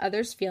concerned with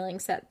others'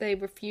 feelings that they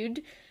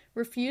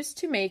refuse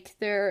to make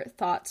their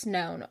thoughts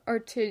known or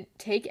to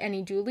take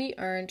any duly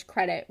earned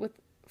credit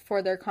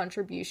for their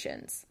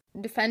contributions.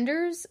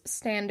 Defenders'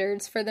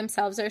 standards for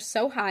themselves are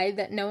so high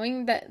that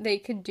knowing that they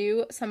could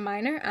do some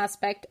minor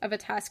aspect of a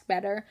task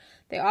better,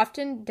 they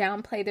often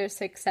downplay their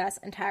success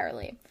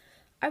entirely.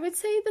 I would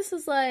say this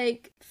is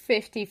like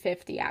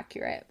 50-50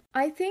 accurate.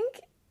 I think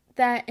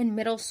that in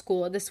middle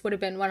school, this would have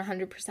been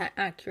 100%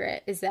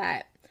 accurate, is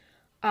that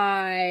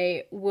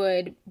I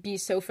would be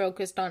so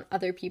focused on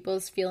other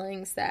people's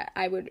feelings that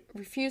I would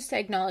refuse to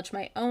acknowledge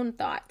my own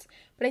thoughts.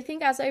 But I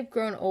think as I've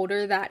grown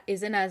older, that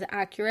isn't as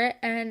accurate,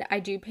 and I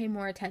do pay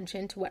more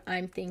attention to what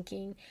I'm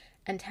thinking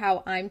and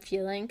how I'm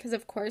feeling, because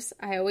of course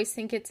I always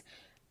think it's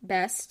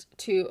best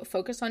to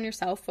focus on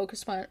yourself,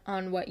 focus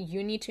on what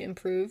you need to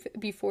improve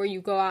before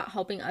you go out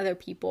helping other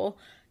people,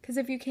 because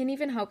if you can't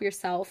even help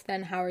yourself,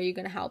 then how are you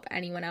going to help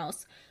anyone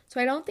else? So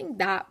I don't think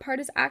that part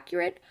is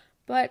accurate.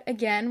 But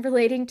again,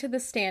 relating to the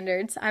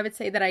standards, I would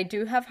say that I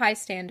do have high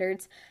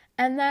standards,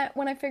 and that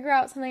when I figure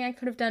out something I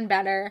could have done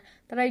better,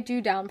 that I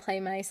do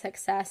downplay my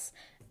success,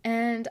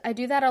 and I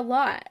do that a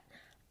lot.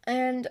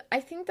 And I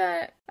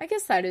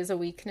guess that is a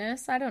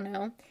weakness, I don't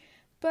know,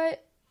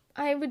 but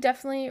I would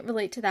definitely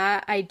relate to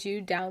that. I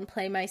do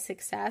downplay my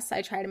success.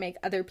 I try to make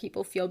other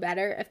people feel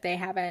better if they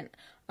haven't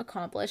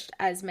accomplished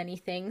as many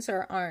things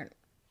or aren't,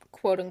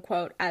 quote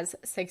unquote, as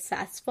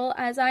successful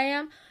as I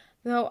am.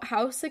 Though,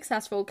 how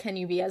successful can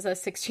you be as a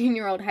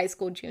 16-year-old high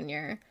school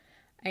junior?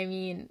 I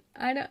mean,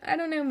 I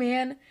don't know,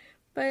 man.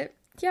 But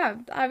yeah,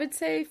 I would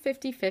say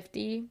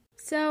 50-50.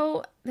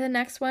 So the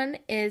next one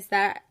is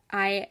that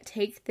I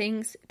take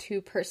things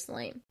too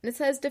personally. It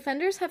says,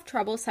 defenders have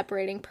trouble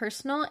separating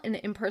personal and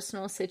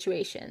impersonal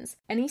situations.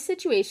 Any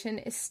situation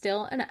is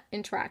still an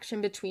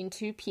interaction between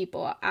two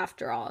people,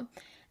 after all.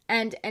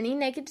 And any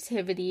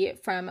negativity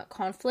from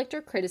conflict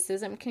or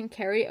criticism can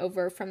carry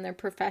over from their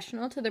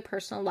professional to their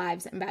personal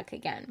lives and back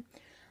again.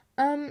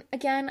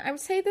 Again, I would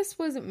say this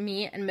was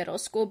me in middle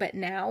school, but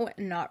now,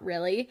 not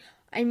really.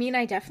 I mean,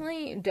 I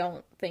definitely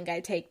don't think I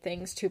take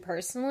things too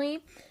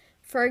personally.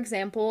 For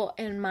example,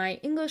 in my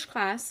English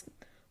class,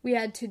 we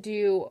had to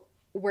do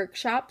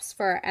workshops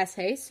for our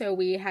essay. So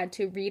we had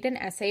to read an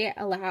essay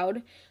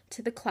aloud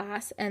to the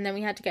class, and then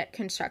we had to get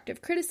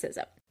constructive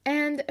criticism.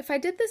 And if I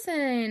did this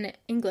in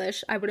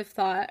English, I would have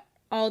thought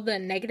all the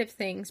negative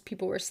things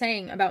people were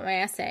saying about my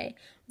essay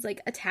was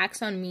like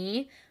attacks on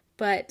me,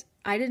 but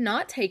I did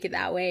not take it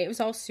that way. It was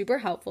all super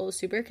helpful,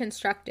 super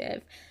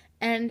constructive.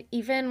 And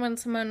even when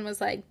someone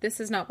was like,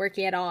 this is not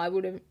working at all, I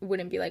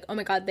wouldn't be like, oh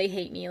my God, they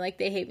hate me. Like,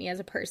 they hate me as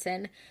a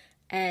person.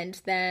 And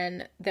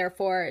then,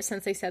 therefore,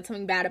 since they said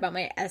something bad about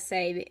my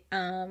essay,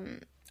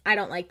 I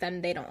don't like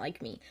them, they don't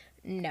like me.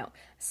 No.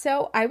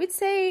 So I would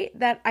say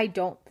that I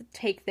don't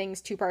take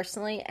things too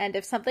personally, and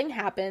if something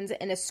happens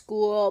in a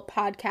school,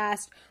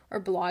 podcast,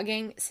 or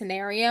blogging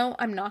scenario,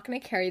 I'm not going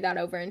to carry that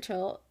over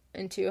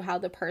into how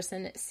the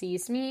person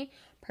sees me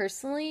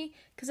personally,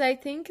 because I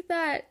think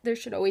that there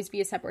should always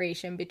be a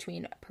separation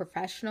between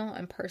professional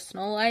and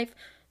personal life.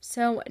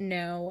 So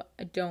no,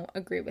 I don't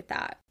agree with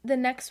that. The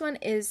next one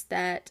is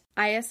that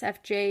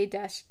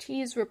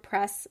isfj-t's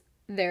repress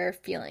their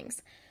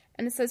feelings.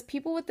 And it says,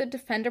 people with the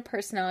defender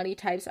personality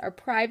types are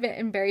private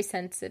and very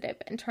sensitive,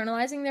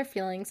 internalizing their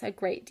feelings a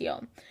great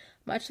deal.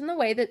 Much in the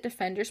way that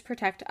defenders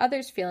protect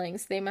others'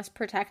 feelings, they must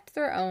protect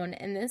their own,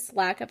 and this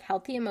lack of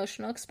healthy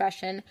emotional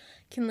expression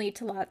can lead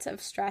to lots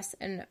of stress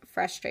and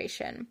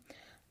frustration.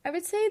 I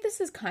would say this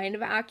is kind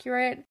of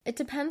accurate. It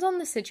depends on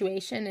the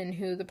situation and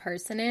who the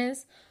person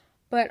is,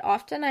 but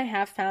often I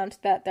have found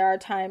that there are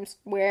times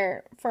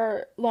where,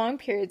 for long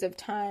periods of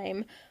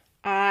time,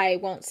 I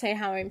won't say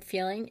how I'm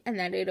feeling, and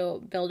that it'll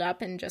build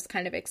up and just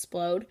kind of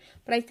explode.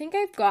 But I think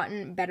I've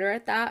gotten better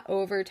at that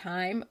over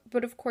time,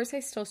 but of course I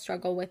still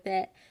struggle with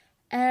it.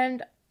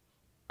 And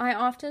I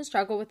often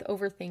struggle with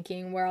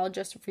overthinking, where I'll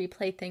just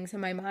replay things in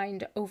my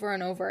mind over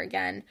and over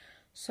again.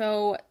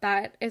 So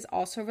that is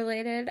also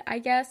related, I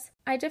guess.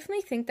 I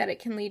definitely think that it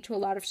can lead to a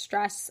lot of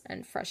stress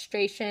and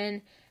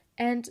frustration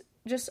and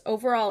just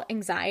overall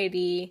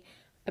anxiety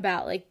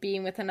about like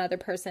being with another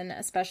person,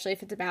 especially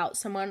if it's about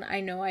someone. I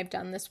know I've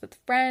done this with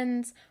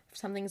friends. If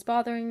something's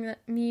bothering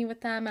me with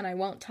them and I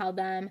won't tell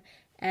them,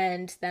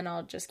 and then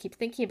I'll just keep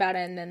thinking about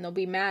it, and then they'll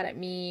be mad at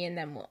me, and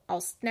then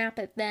I'll snap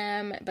at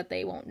them, but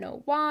they won't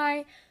know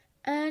why.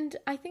 And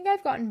I think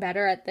I've gotten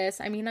better at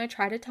this. I mean, I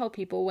try to tell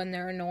people when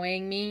they're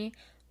annoying me,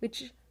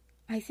 which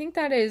I think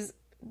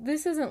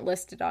this isn't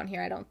listed on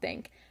here, I don't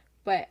think,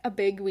 but a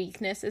big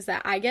weakness is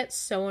that I get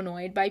so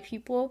annoyed by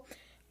people.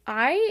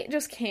 I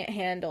just can't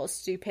handle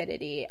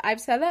stupidity.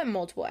 I've said that in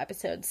multiple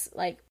episodes.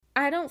 Like,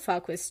 I don't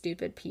fuck with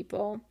stupid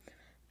people.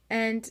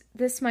 And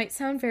this might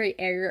sound very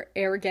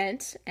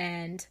arrogant,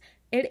 and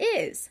it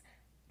is.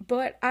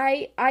 But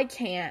I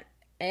can't,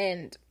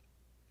 and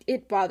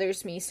it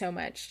bothers me so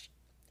much.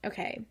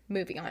 Okay,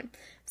 moving on.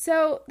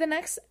 So the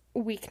next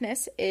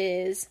weakness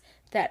is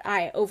that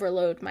I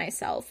overload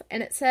myself.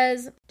 And it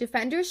says,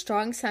 defender's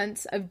strong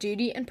sense of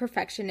duty and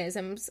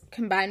perfectionism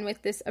combined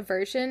with this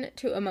aversion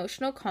to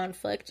emotional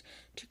conflict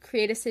to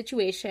create a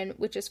situation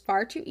which is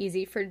far too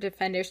easy for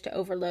defenders to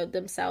overload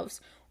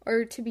themselves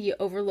or to be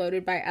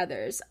overloaded by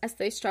others, as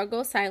they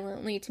struggle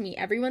silently to meet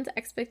everyone's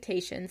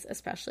expectations,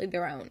 especially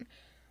their own.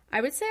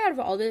 I would say out of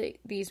all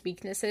these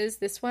weaknesses,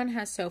 this one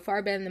has so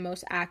far been the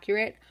most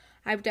accurate.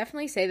 I would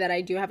definitely say that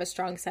I do have a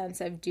strong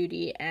sense of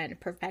duty and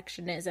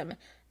perfectionism, and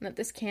that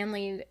this can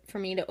lead for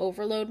me to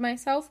overload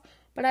myself,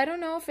 but I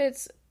don't know if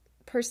it's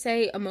per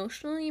se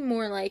emotionally,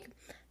 more like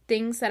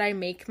things that I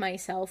make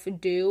myself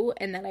do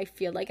and that I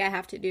feel like I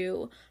have to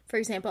do. For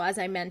example, as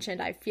I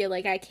mentioned, I feel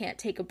like I can't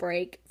take a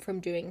break from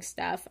doing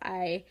stuff.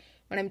 When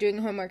I'm doing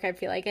homework, I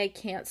feel like I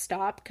can't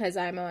stop because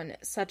I'm on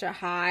such a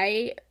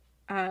high,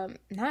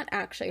 not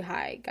actually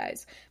high,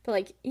 guys, but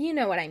like, you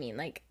know what I mean,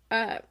 like,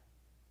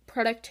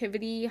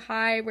 productivity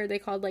high where they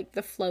called like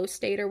the flow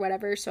state or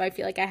whatever. So I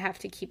feel like I have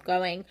to keep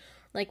going.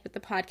 Like with the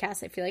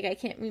podcast, I feel like I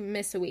can't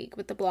miss a week.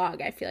 With the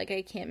blog, I feel like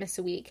I can't miss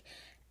a week.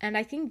 And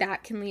I think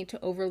that can lead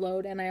to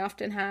overload. And I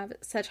often have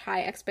such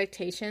high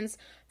expectations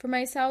for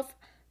myself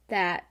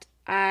that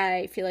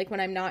I feel like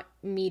when I'm not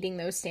meeting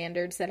those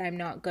standards that I'm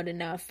not good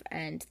enough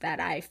and that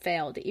I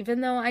failed,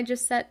 even though I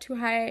just set too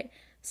high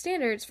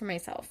standards for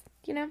myself,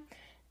 you know?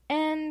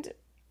 And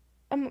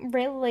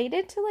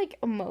related to like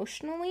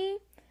emotionally,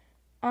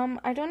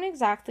 I don't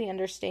exactly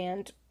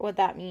understand what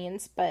that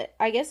means, but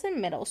I guess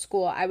in middle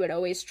school, I would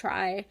always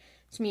try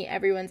to meet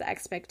everyone's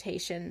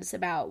expectations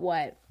about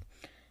what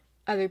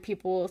other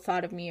people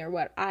thought of me or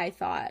what I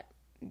thought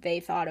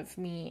they thought of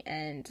me,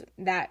 and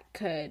that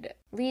could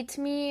lead to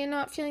me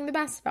not feeling the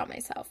best about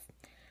myself.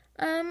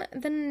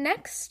 The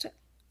next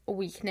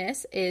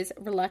weakness is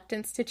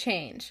reluctance to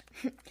change.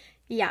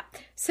 Yeah,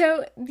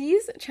 so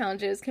these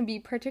challenges can be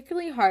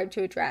particularly hard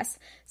to address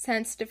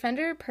since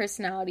defender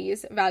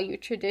personalities value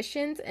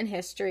traditions and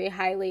history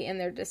highly in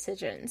their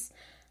decisions.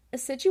 A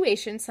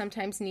situation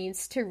sometimes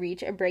needs to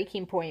reach a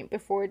breaking point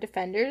before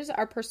defenders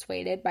are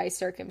persuaded by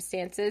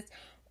circumstances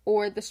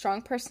or the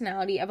strong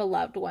personality of a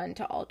loved one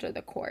to alter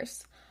the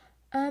course.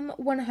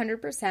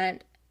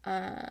 100%.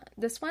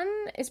 This one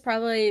is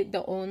probably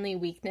the only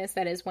weakness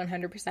that is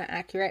 100%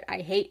 accurate. I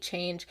hate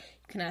change.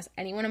 You can ask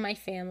anyone in my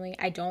family.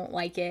 I don't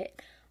like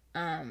it.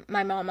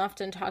 My mom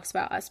often talks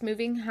about us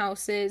moving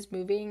houses,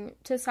 moving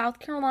to South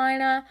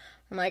Carolina.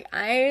 I'm like,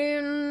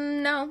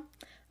 no.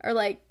 Or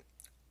like,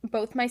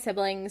 both my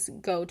siblings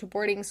go to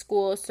boarding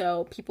school,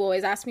 so people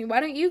always ask me, why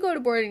don't you go to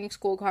boarding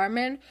school,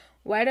 Carmen?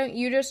 Why don't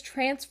you just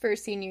transfer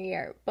senior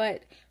year?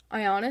 But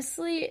I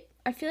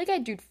feel like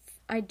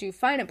I do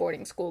fine at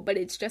boarding school, but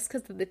it's just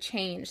because of the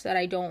change that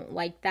I don't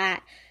like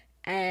that.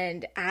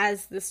 And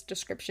as this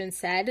description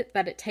said,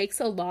 that it takes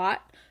a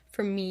lot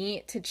for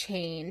me to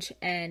change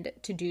and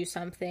to do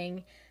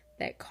something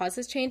that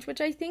causes change, which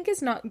I think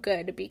is not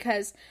good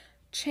because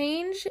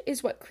change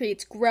is what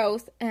creates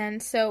growth.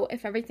 And so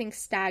if everything's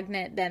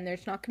stagnant, then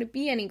there's not going to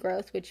be any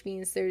growth, which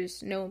means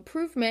there's no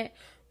improvement,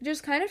 which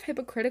is kind of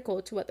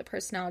hypocritical to what the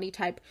personality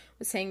type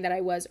was saying that I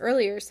was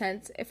earlier,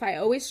 since if I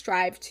always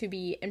strive to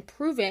be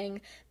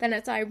improving, then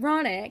it's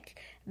ironic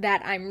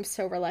that I'm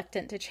so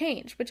reluctant to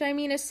change, which I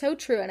mean is so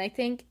true. And I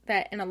think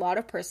that in a lot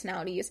of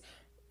personalities,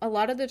 a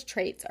lot of the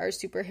traits are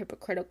super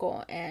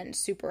hypocritical and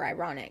super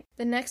ironic.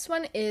 The next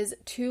one is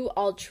too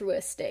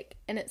altruistic,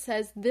 and it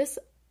says this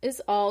is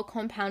all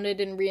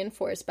compounded and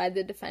reinforced by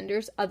the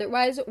defender's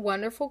otherwise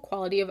wonderful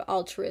quality of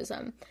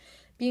altruism.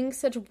 Being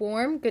such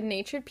warm,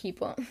 good-natured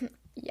people,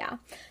 yeah,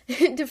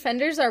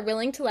 defenders are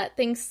willing to let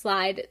things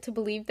slide, to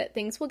believe that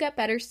things will get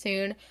better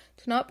soon,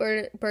 to not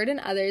burden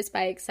others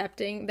by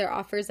accepting their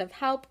offers of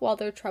help while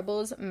their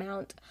troubles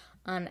mount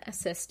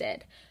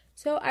unassisted.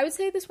 So I would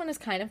say this one is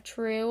kind of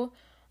true.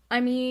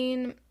 I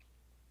mean,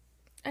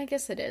 I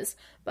guess it is,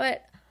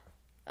 but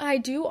I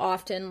do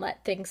often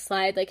let things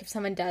slide, like if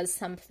someone does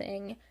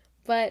something,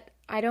 but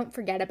I don't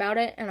forget about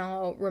it and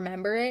I'll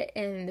remember it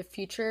in the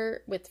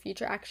future with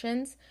future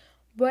actions.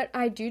 But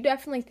I do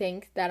definitely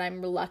think that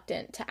I'm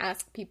reluctant to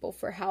ask people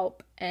for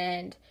help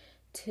and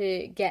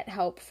to get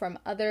help from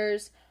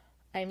others.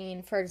 I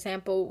mean, for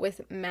example,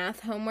 with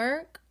math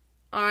homework,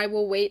 I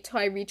will wait till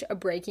I reach a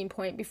breaking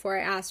point before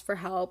I ask for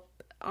help.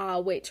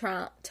 I'll wait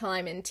till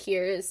I'm in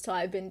tears, till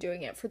I've been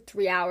doing it for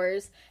 3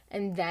 hours,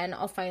 and then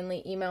I'll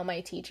finally email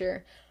my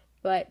teacher.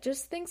 But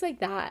just things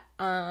like that,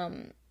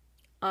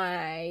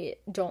 I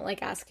don't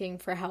like asking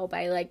for help.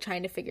 I like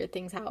trying to figure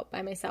things out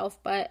by myself,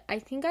 but I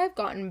think I've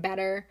gotten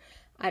better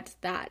at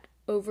that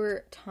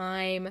over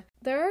time.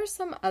 There are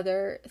some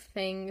other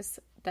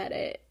things that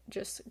it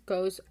just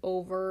goes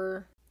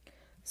over.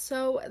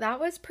 So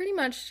that was pretty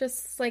much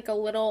just like a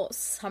little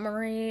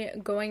summary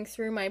going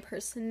through my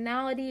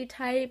personality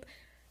type.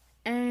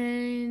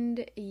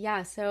 And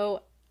yeah,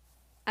 so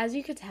as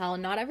you could tell,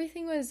 not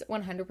everything was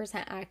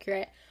 100%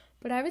 accurate,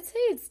 but I would say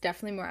it's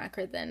definitely more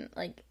accurate than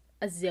like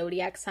a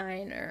zodiac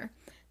sign or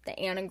the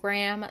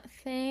anagram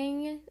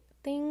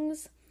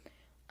things.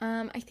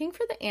 I think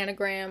for the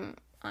anagram,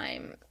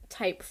 I'm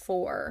type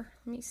 4.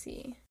 Let me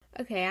see.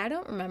 Okay, I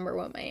don't remember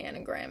what my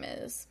anagram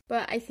is,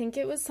 but I think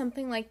it was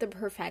something like the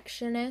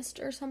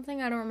perfectionist or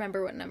something. I don't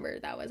remember what number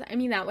that was. I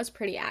mean, that was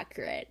pretty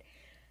accurate.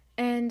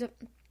 And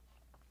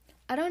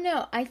I don't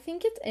know. I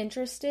think it's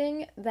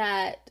interesting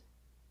that,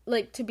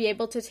 like, to be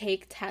able to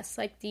take tests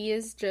like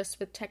these just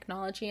with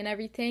technology and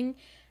everything,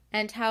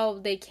 and how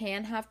they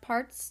can have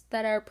parts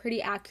that are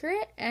pretty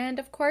accurate. And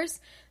of course,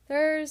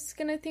 there's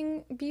gonna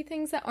be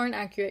things that aren't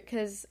accurate,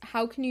 because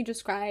how can you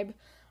describe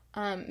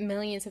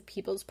millions of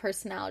people's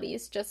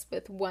personalities just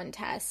with one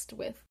test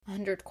with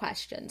 100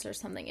 questions or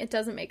something? It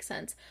doesn't make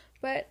sense.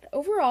 But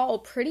overall,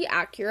 pretty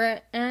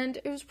accurate, and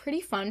it was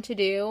pretty fun to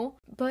do,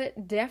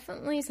 but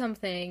definitely some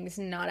things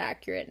not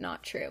accurate,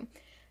 not true.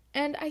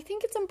 And I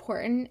think it's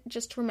important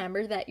just to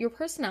remember that your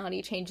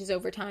personality changes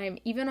over time.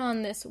 Even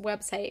on this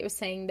website, it was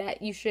saying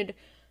that you should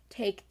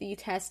take the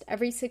test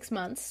every 6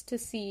 months to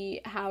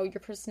see how your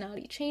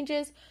personality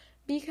changes,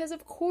 because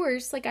of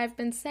course, like I've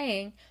been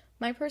saying,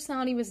 my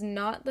personality was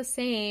not the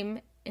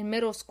same in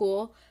middle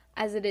school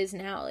as it is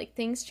now. Like,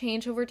 things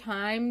change over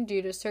time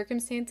due to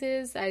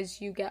circumstances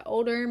as you get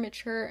older,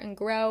 mature, and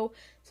grow.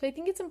 So I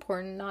think it's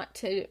important not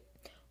to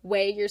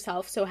weigh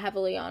yourself so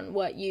heavily on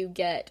what you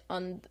get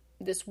on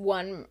this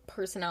one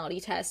personality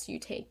test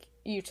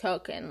you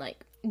took in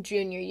like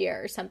junior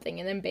year or something,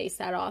 and then base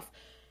that off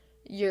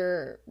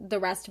the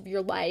rest of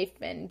your life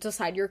and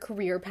decide your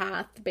career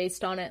path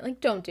based on it. Like,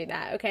 don't do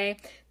that, okay?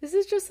 This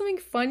is just something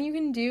fun you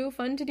can do,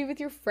 fun to do with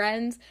your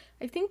friends.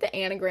 I think the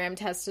anagram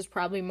test is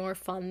probably more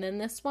fun than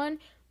this one,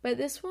 but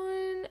this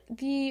one,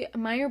 the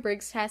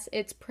Myers-Briggs test,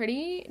 it's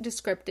pretty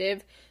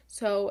descriptive,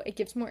 so it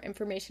gives more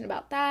information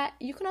about that.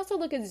 You can also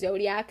look at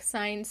zodiac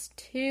signs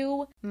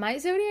too. My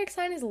zodiac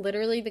sign is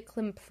literally the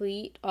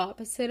complete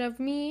opposite of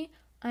me.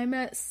 I'm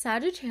a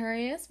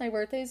Sagittarius. My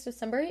birthday is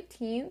December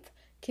 18th.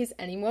 In case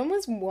anyone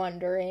was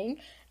wondering.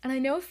 And I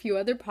know a few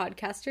other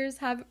podcasters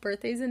have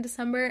birthdays in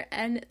December,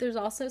 and there's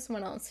also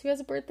someone else who has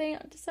a birthday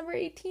on December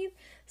 18th.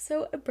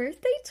 So, a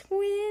birthday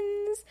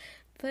twins.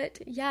 But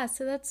yeah,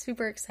 so that's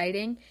super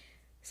exciting.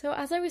 So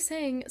as I was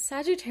saying,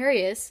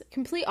 Sagittarius,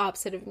 complete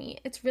opposite of me.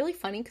 It's really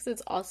funny because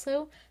it's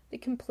also the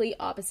complete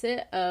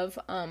opposite of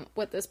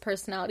what this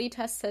personality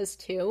test says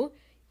too.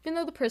 Even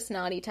though the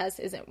personality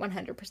test isn't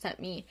 100%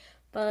 me.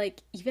 But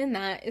like, even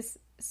that is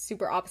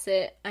super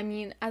opposite. I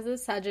mean, as a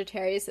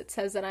Sagittarius, it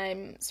says that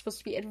I'm supposed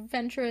to be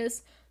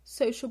adventurous,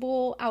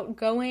 sociable,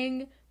 outgoing,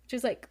 which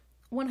is like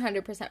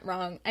 100%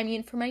 wrong. I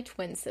mean, for my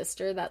twin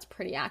sister, that's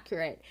pretty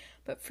accurate.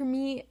 But for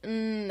me,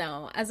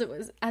 no. As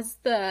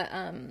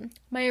the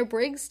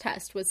Myers-Briggs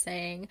test was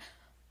saying,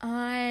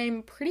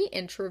 I'm pretty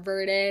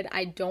introverted.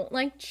 I don't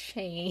like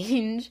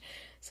change.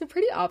 So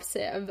pretty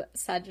opposite of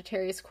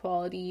Sagittarius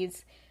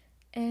qualities.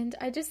 And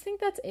I just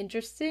think that's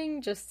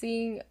interesting, just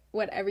seeing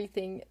what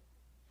everyone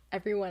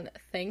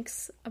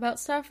thinks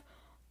about stuff.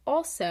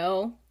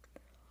 Also,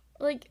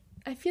 like,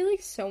 I feel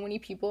like so many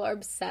people are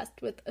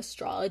obsessed with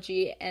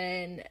astrology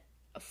and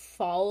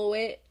follow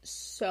it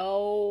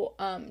so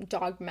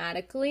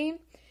dogmatically.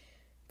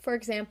 For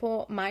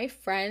example, my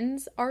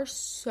friends are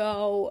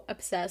so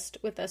obsessed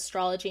with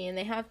astrology, and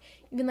they have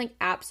even like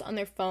apps on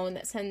their phone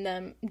that send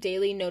them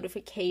daily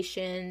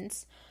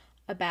notifications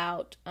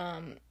about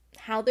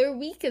how their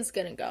week is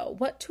gonna go,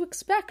 what to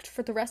expect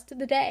for the rest of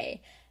the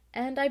day.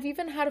 And I've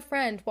even had a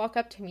friend walk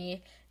up to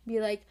me and be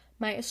like,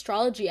 my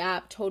astrology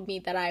app told me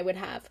that I would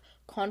have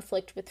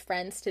conflict with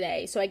friends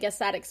today, so I guess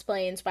that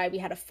explains why we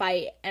had a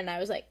fight. And I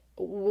was like,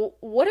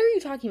 what are you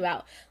talking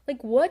about?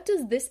 Like, what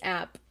does this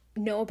app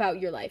know about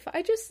your life?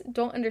 I just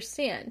don't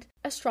understand.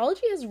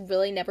 Astrology has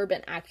really never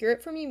been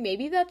accurate for me.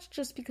 Maybe that's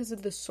just because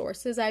of the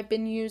sources I've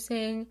been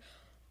using,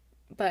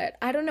 but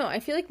I don't know.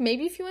 I feel like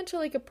maybe if you went to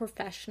like a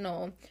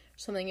professional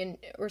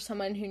or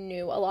someone who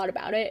knew a lot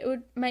about it,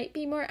 might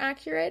be more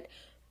accurate.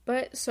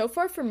 But so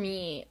far for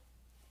me,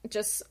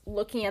 just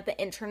looking at the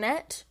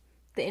internet,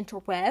 the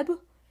interweb,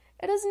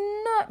 it has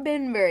not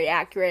been very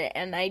accurate,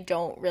 and I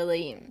don't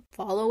really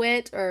follow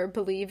it or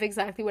believe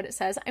exactly what it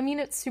says. I mean,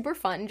 it's super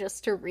fun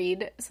just to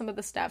read some of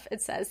the stuff it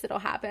says that'll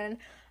happen.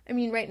 I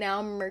mean, right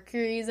now,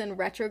 Mercury's in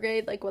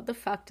retrograde. Like, what the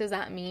fuck does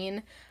that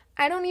mean?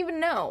 I don't even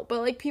know,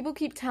 but like, people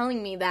keep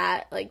telling me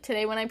that. Like,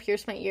 today when I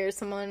pierced my ears,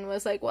 someone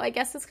was like, well, I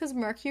guess it's because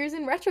Mercury's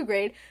in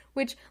retrograde,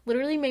 which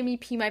literally made me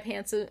pee my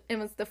pants and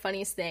was the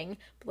funniest thing.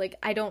 But like,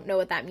 I don't know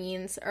what that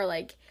means. Or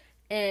like,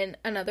 in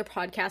another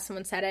podcast,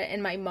 someone said it,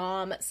 and my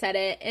mom said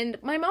it,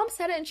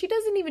 and she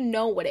doesn't even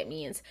know what it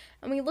means.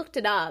 And we looked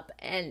it up,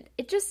 and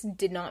it just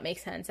did not make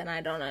sense, and I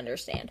don't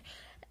understand.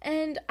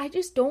 And I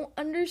just don't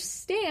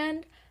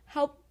understand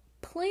how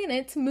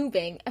planets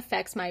moving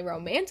affects my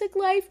romantic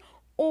life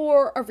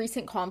or a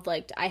recent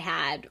conflict I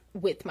had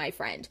with my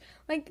friend.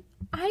 Like,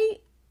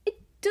 it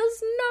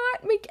does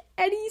not make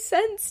any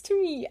sense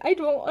to me. I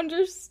don't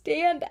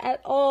understand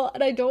at all,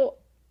 and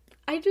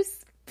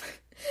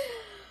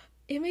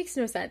it makes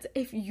no sense.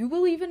 If you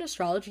believe in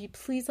astrology,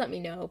 please let me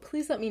know.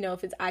 Please let me know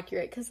if it's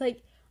accurate, because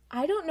like,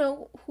 I don't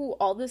know who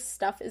all this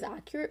stuff is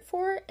accurate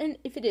for, and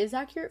if it is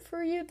accurate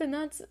for you, then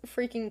that's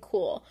freaking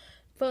cool.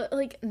 But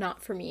like,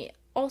 not for me.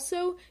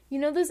 Also, you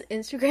know those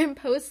Instagram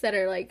posts that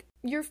are like,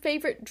 your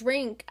favorite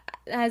drink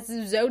has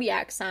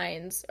zodiac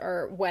signs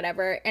or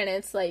whatever, and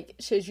it's like,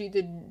 shows you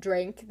the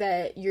drink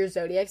that your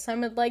zodiac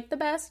sign would like the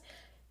best,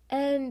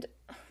 and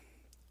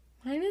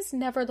mine is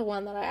never the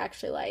one that I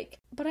actually like,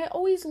 but I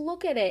always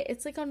look at it.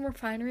 It's like on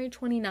Refinery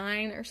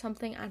 29 or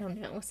something, I don't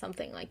know,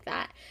 something like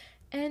that,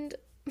 and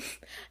I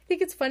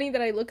think it's funny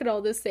that I look at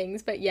all those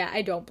things, but yeah,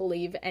 I don't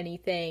believe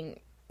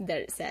anything that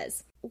it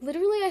says.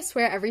 Literally, I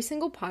swear every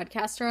single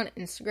podcaster on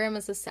Instagram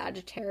is a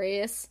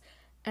Sagittarius,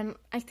 and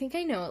I think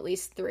I know at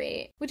least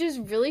 3, which is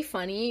really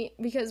funny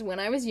because when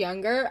I was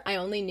younger, I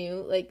only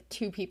knew like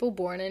 2 people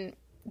born in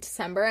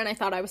December, and I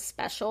thought I was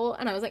special,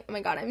 and I was like, oh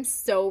my god, I'm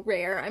so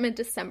rare. I'm a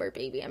December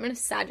baby. I'm a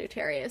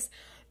Sagittarius.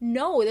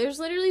 No, there's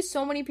literally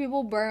so many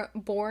people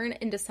born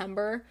in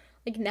December.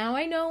 Like, now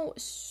I know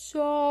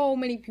so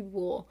many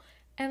people,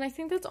 and I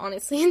think that's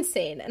honestly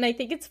insane, and I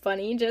think it's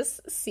funny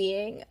just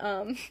seeing,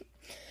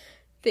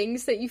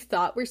 things that you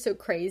thought were so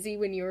crazy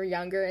when you were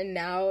younger, and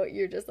now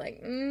you're just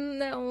like,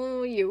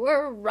 no, you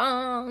were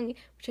wrong.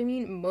 Which, I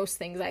mean, most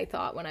things I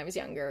thought when I was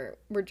younger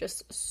were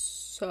just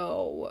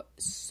so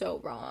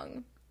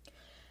wrong.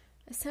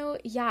 So,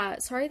 yeah,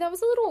 sorry, that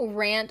was a little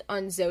rant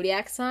on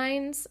zodiac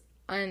signs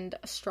and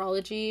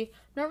astrology.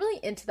 I'm not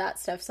really into that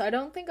stuff, so I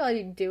don't think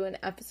I'll do an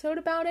episode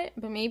about it,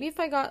 but maybe if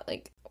I got,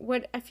 like,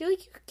 what, I feel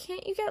like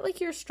can't you get,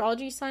 like, your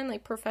astrology sign,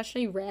 like,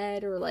 professionally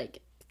read, or, like,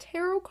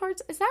 tarot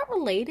cards? Is that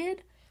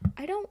related?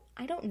 I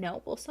don't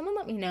know. Well, someone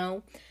let me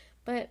know.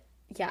 But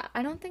yeah,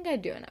 I don't think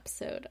I'd do an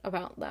episode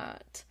about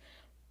that.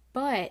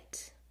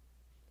 But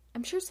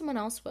I'm sure someone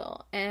else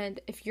will. And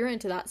if you're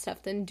into that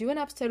stuff, then do an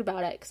episode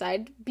about it, because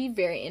I'd be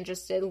very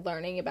interested in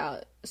learning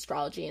about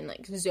astrology and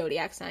like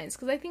zodiac signs,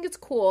 because I think it's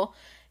cool.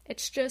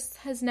 It's just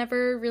has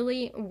never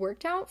really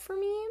worked out for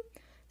me.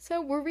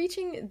 So we're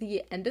reaching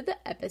the end of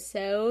the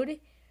episode,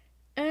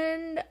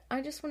 and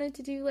I just wanted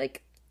to do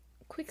like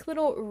quick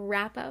little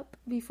wrap up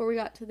before we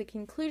got to the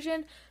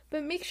conclusion.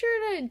 But make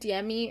sure to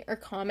DM me or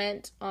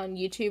comment on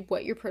YouTube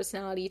what your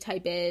personality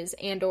type is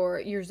and or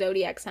your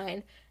zodiac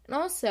sign, and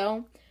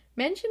also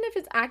mention if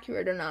it's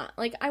accurate or not.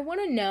 Like, I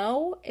want to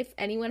know if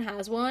anyone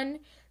has one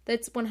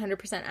that's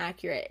 100%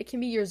 accurate. It can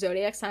be your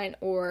zodiac sign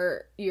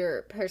or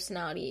your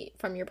personality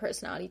from your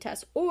personality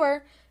test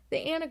or the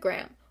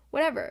anagram,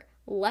 whatever.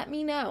 Let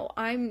me know.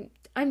 I'm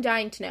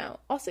dying to know.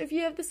 Also, if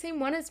you have the same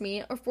one as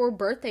me or 4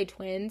 birthday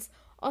twins,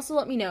 also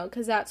let me know,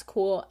 because that's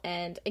cool.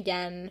 And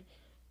again,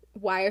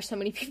 why are so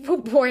many people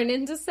born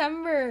in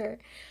December?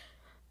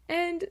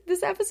 And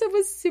this episode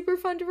was super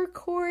fun to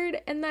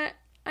record, and that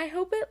I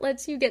hope it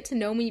lets you get to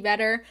know me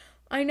better.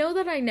 I know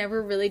that I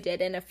never really did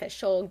an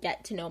official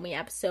get to know me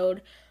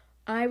episode.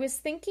 I was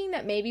thinking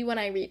that maybe when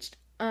I reached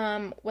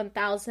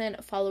 1,000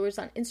 followers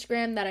on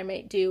Instagram, that I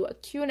might do a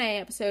Q&A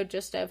episode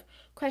just of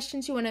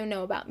questions you want to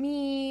know about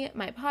me,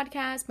 my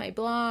podcast, my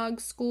blog,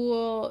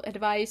 school,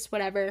 advice,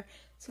 whatever.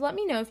 So let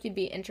me know if you'd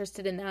be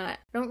interested in that.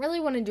 I don't really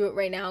want to do it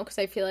right now because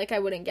I feel like I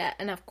wouldn't get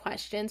enough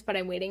questions, but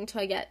I'm waiting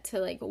till I get to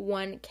like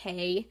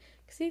 1K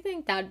because I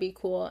think that'd be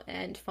cool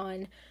and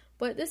fun.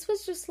 But this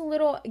was just a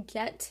little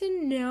get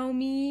to know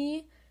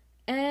me,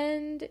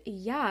 and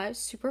yeah,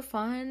 super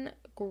fun,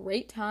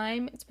 great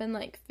time. It's been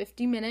like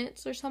 50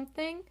 minutes or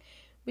something,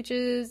 which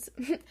is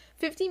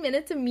 50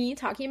 minutes of me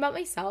talking about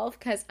myself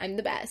because I'm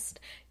the best.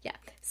 Yeah,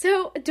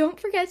 so don't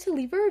forget to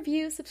leave a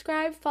review,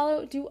 subscribe,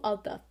 follow, do all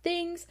the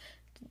things.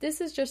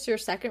 This is just your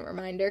second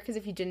reminder, because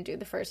if you didn't do it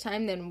the first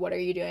time, then what are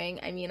you doing?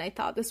 I mean, I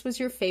thought this was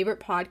your favorite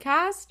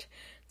podcast,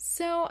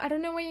 so I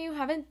don't know why you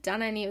haven't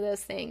done any of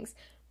those things.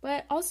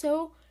 But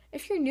also,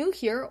 if you're new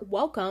here,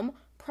 welcome.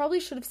 Probably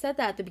should have said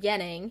that at the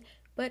beginning,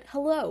 but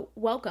hello,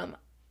 welcome.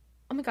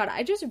 Oh my god,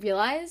 I just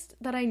realized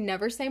that I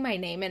never say my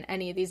name in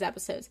any of these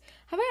episodes.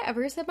 Have I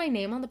ever said my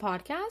name on the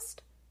podcast?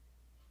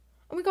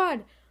 Oh my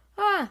god,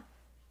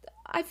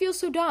 I feel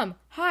so dumb.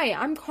 Hi,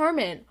 I'm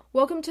Carmen.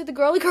 Welcome to the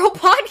Girly Girl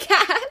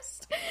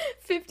Podcast.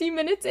 50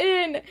 minutes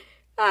in.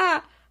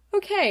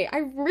 Okay, I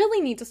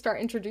really need to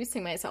start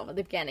introducing myself at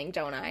the beginning,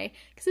 don't I?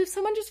 Because if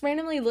someone just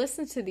randomly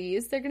listens to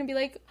these, they're going to be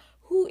like,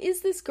 who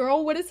is this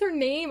girl? What is her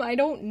name? I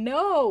don't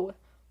know.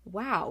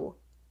 Wow.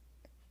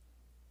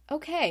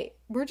 Okay,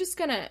 we're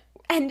gonna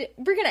end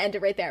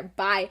it right there.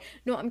 Bye.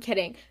 No, I'm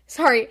kidding.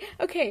 Sorry.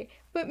 Okay,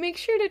 but make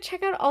sure to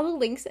check out all the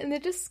links in the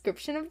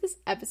description of this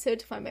episode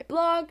to find my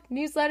blog,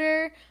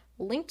 newsletter,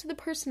 link to the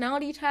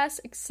personality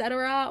test,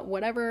 etc.,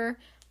 whatever.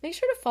 Make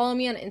sure to follow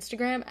me on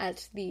Instagram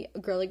at the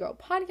Girly Girl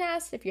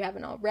Podcast if you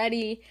haven't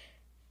already.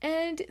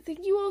 And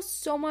thank you all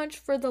so much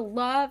for the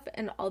love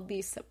and all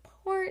the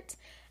support.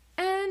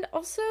 And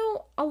also,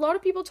 a lot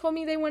of people told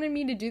me they wanted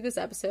me to do this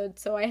episode,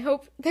 so I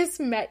hope this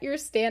met your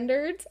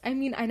standards. I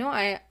mean, I know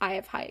I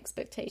have high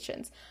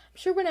expectations. I'm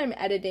sure when I'm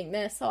editing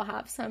this, I'll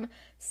have some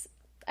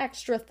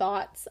extra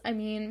thoughts. I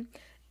mean,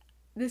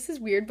 this is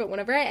weird, but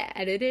whenever I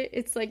edit it,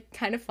 it's, like,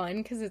 kind of fun,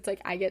 because it's,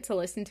 like, I get to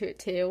listen to it,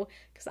 too,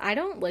 because I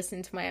don't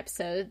listen to my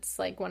episodes,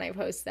 like, when I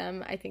post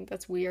them. I think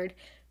that's weird,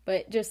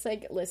 but just,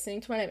 like,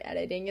 listening to when I'm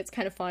editing, it's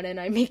kind of fun, and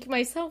I make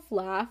myself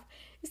laugh.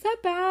 Is that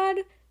bad?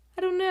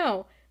 I don't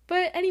know.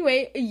 But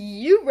anyway,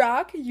 you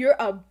rock. You're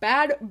a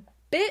bad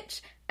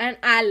bitch. And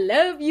I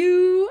love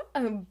you.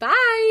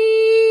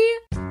 Bye.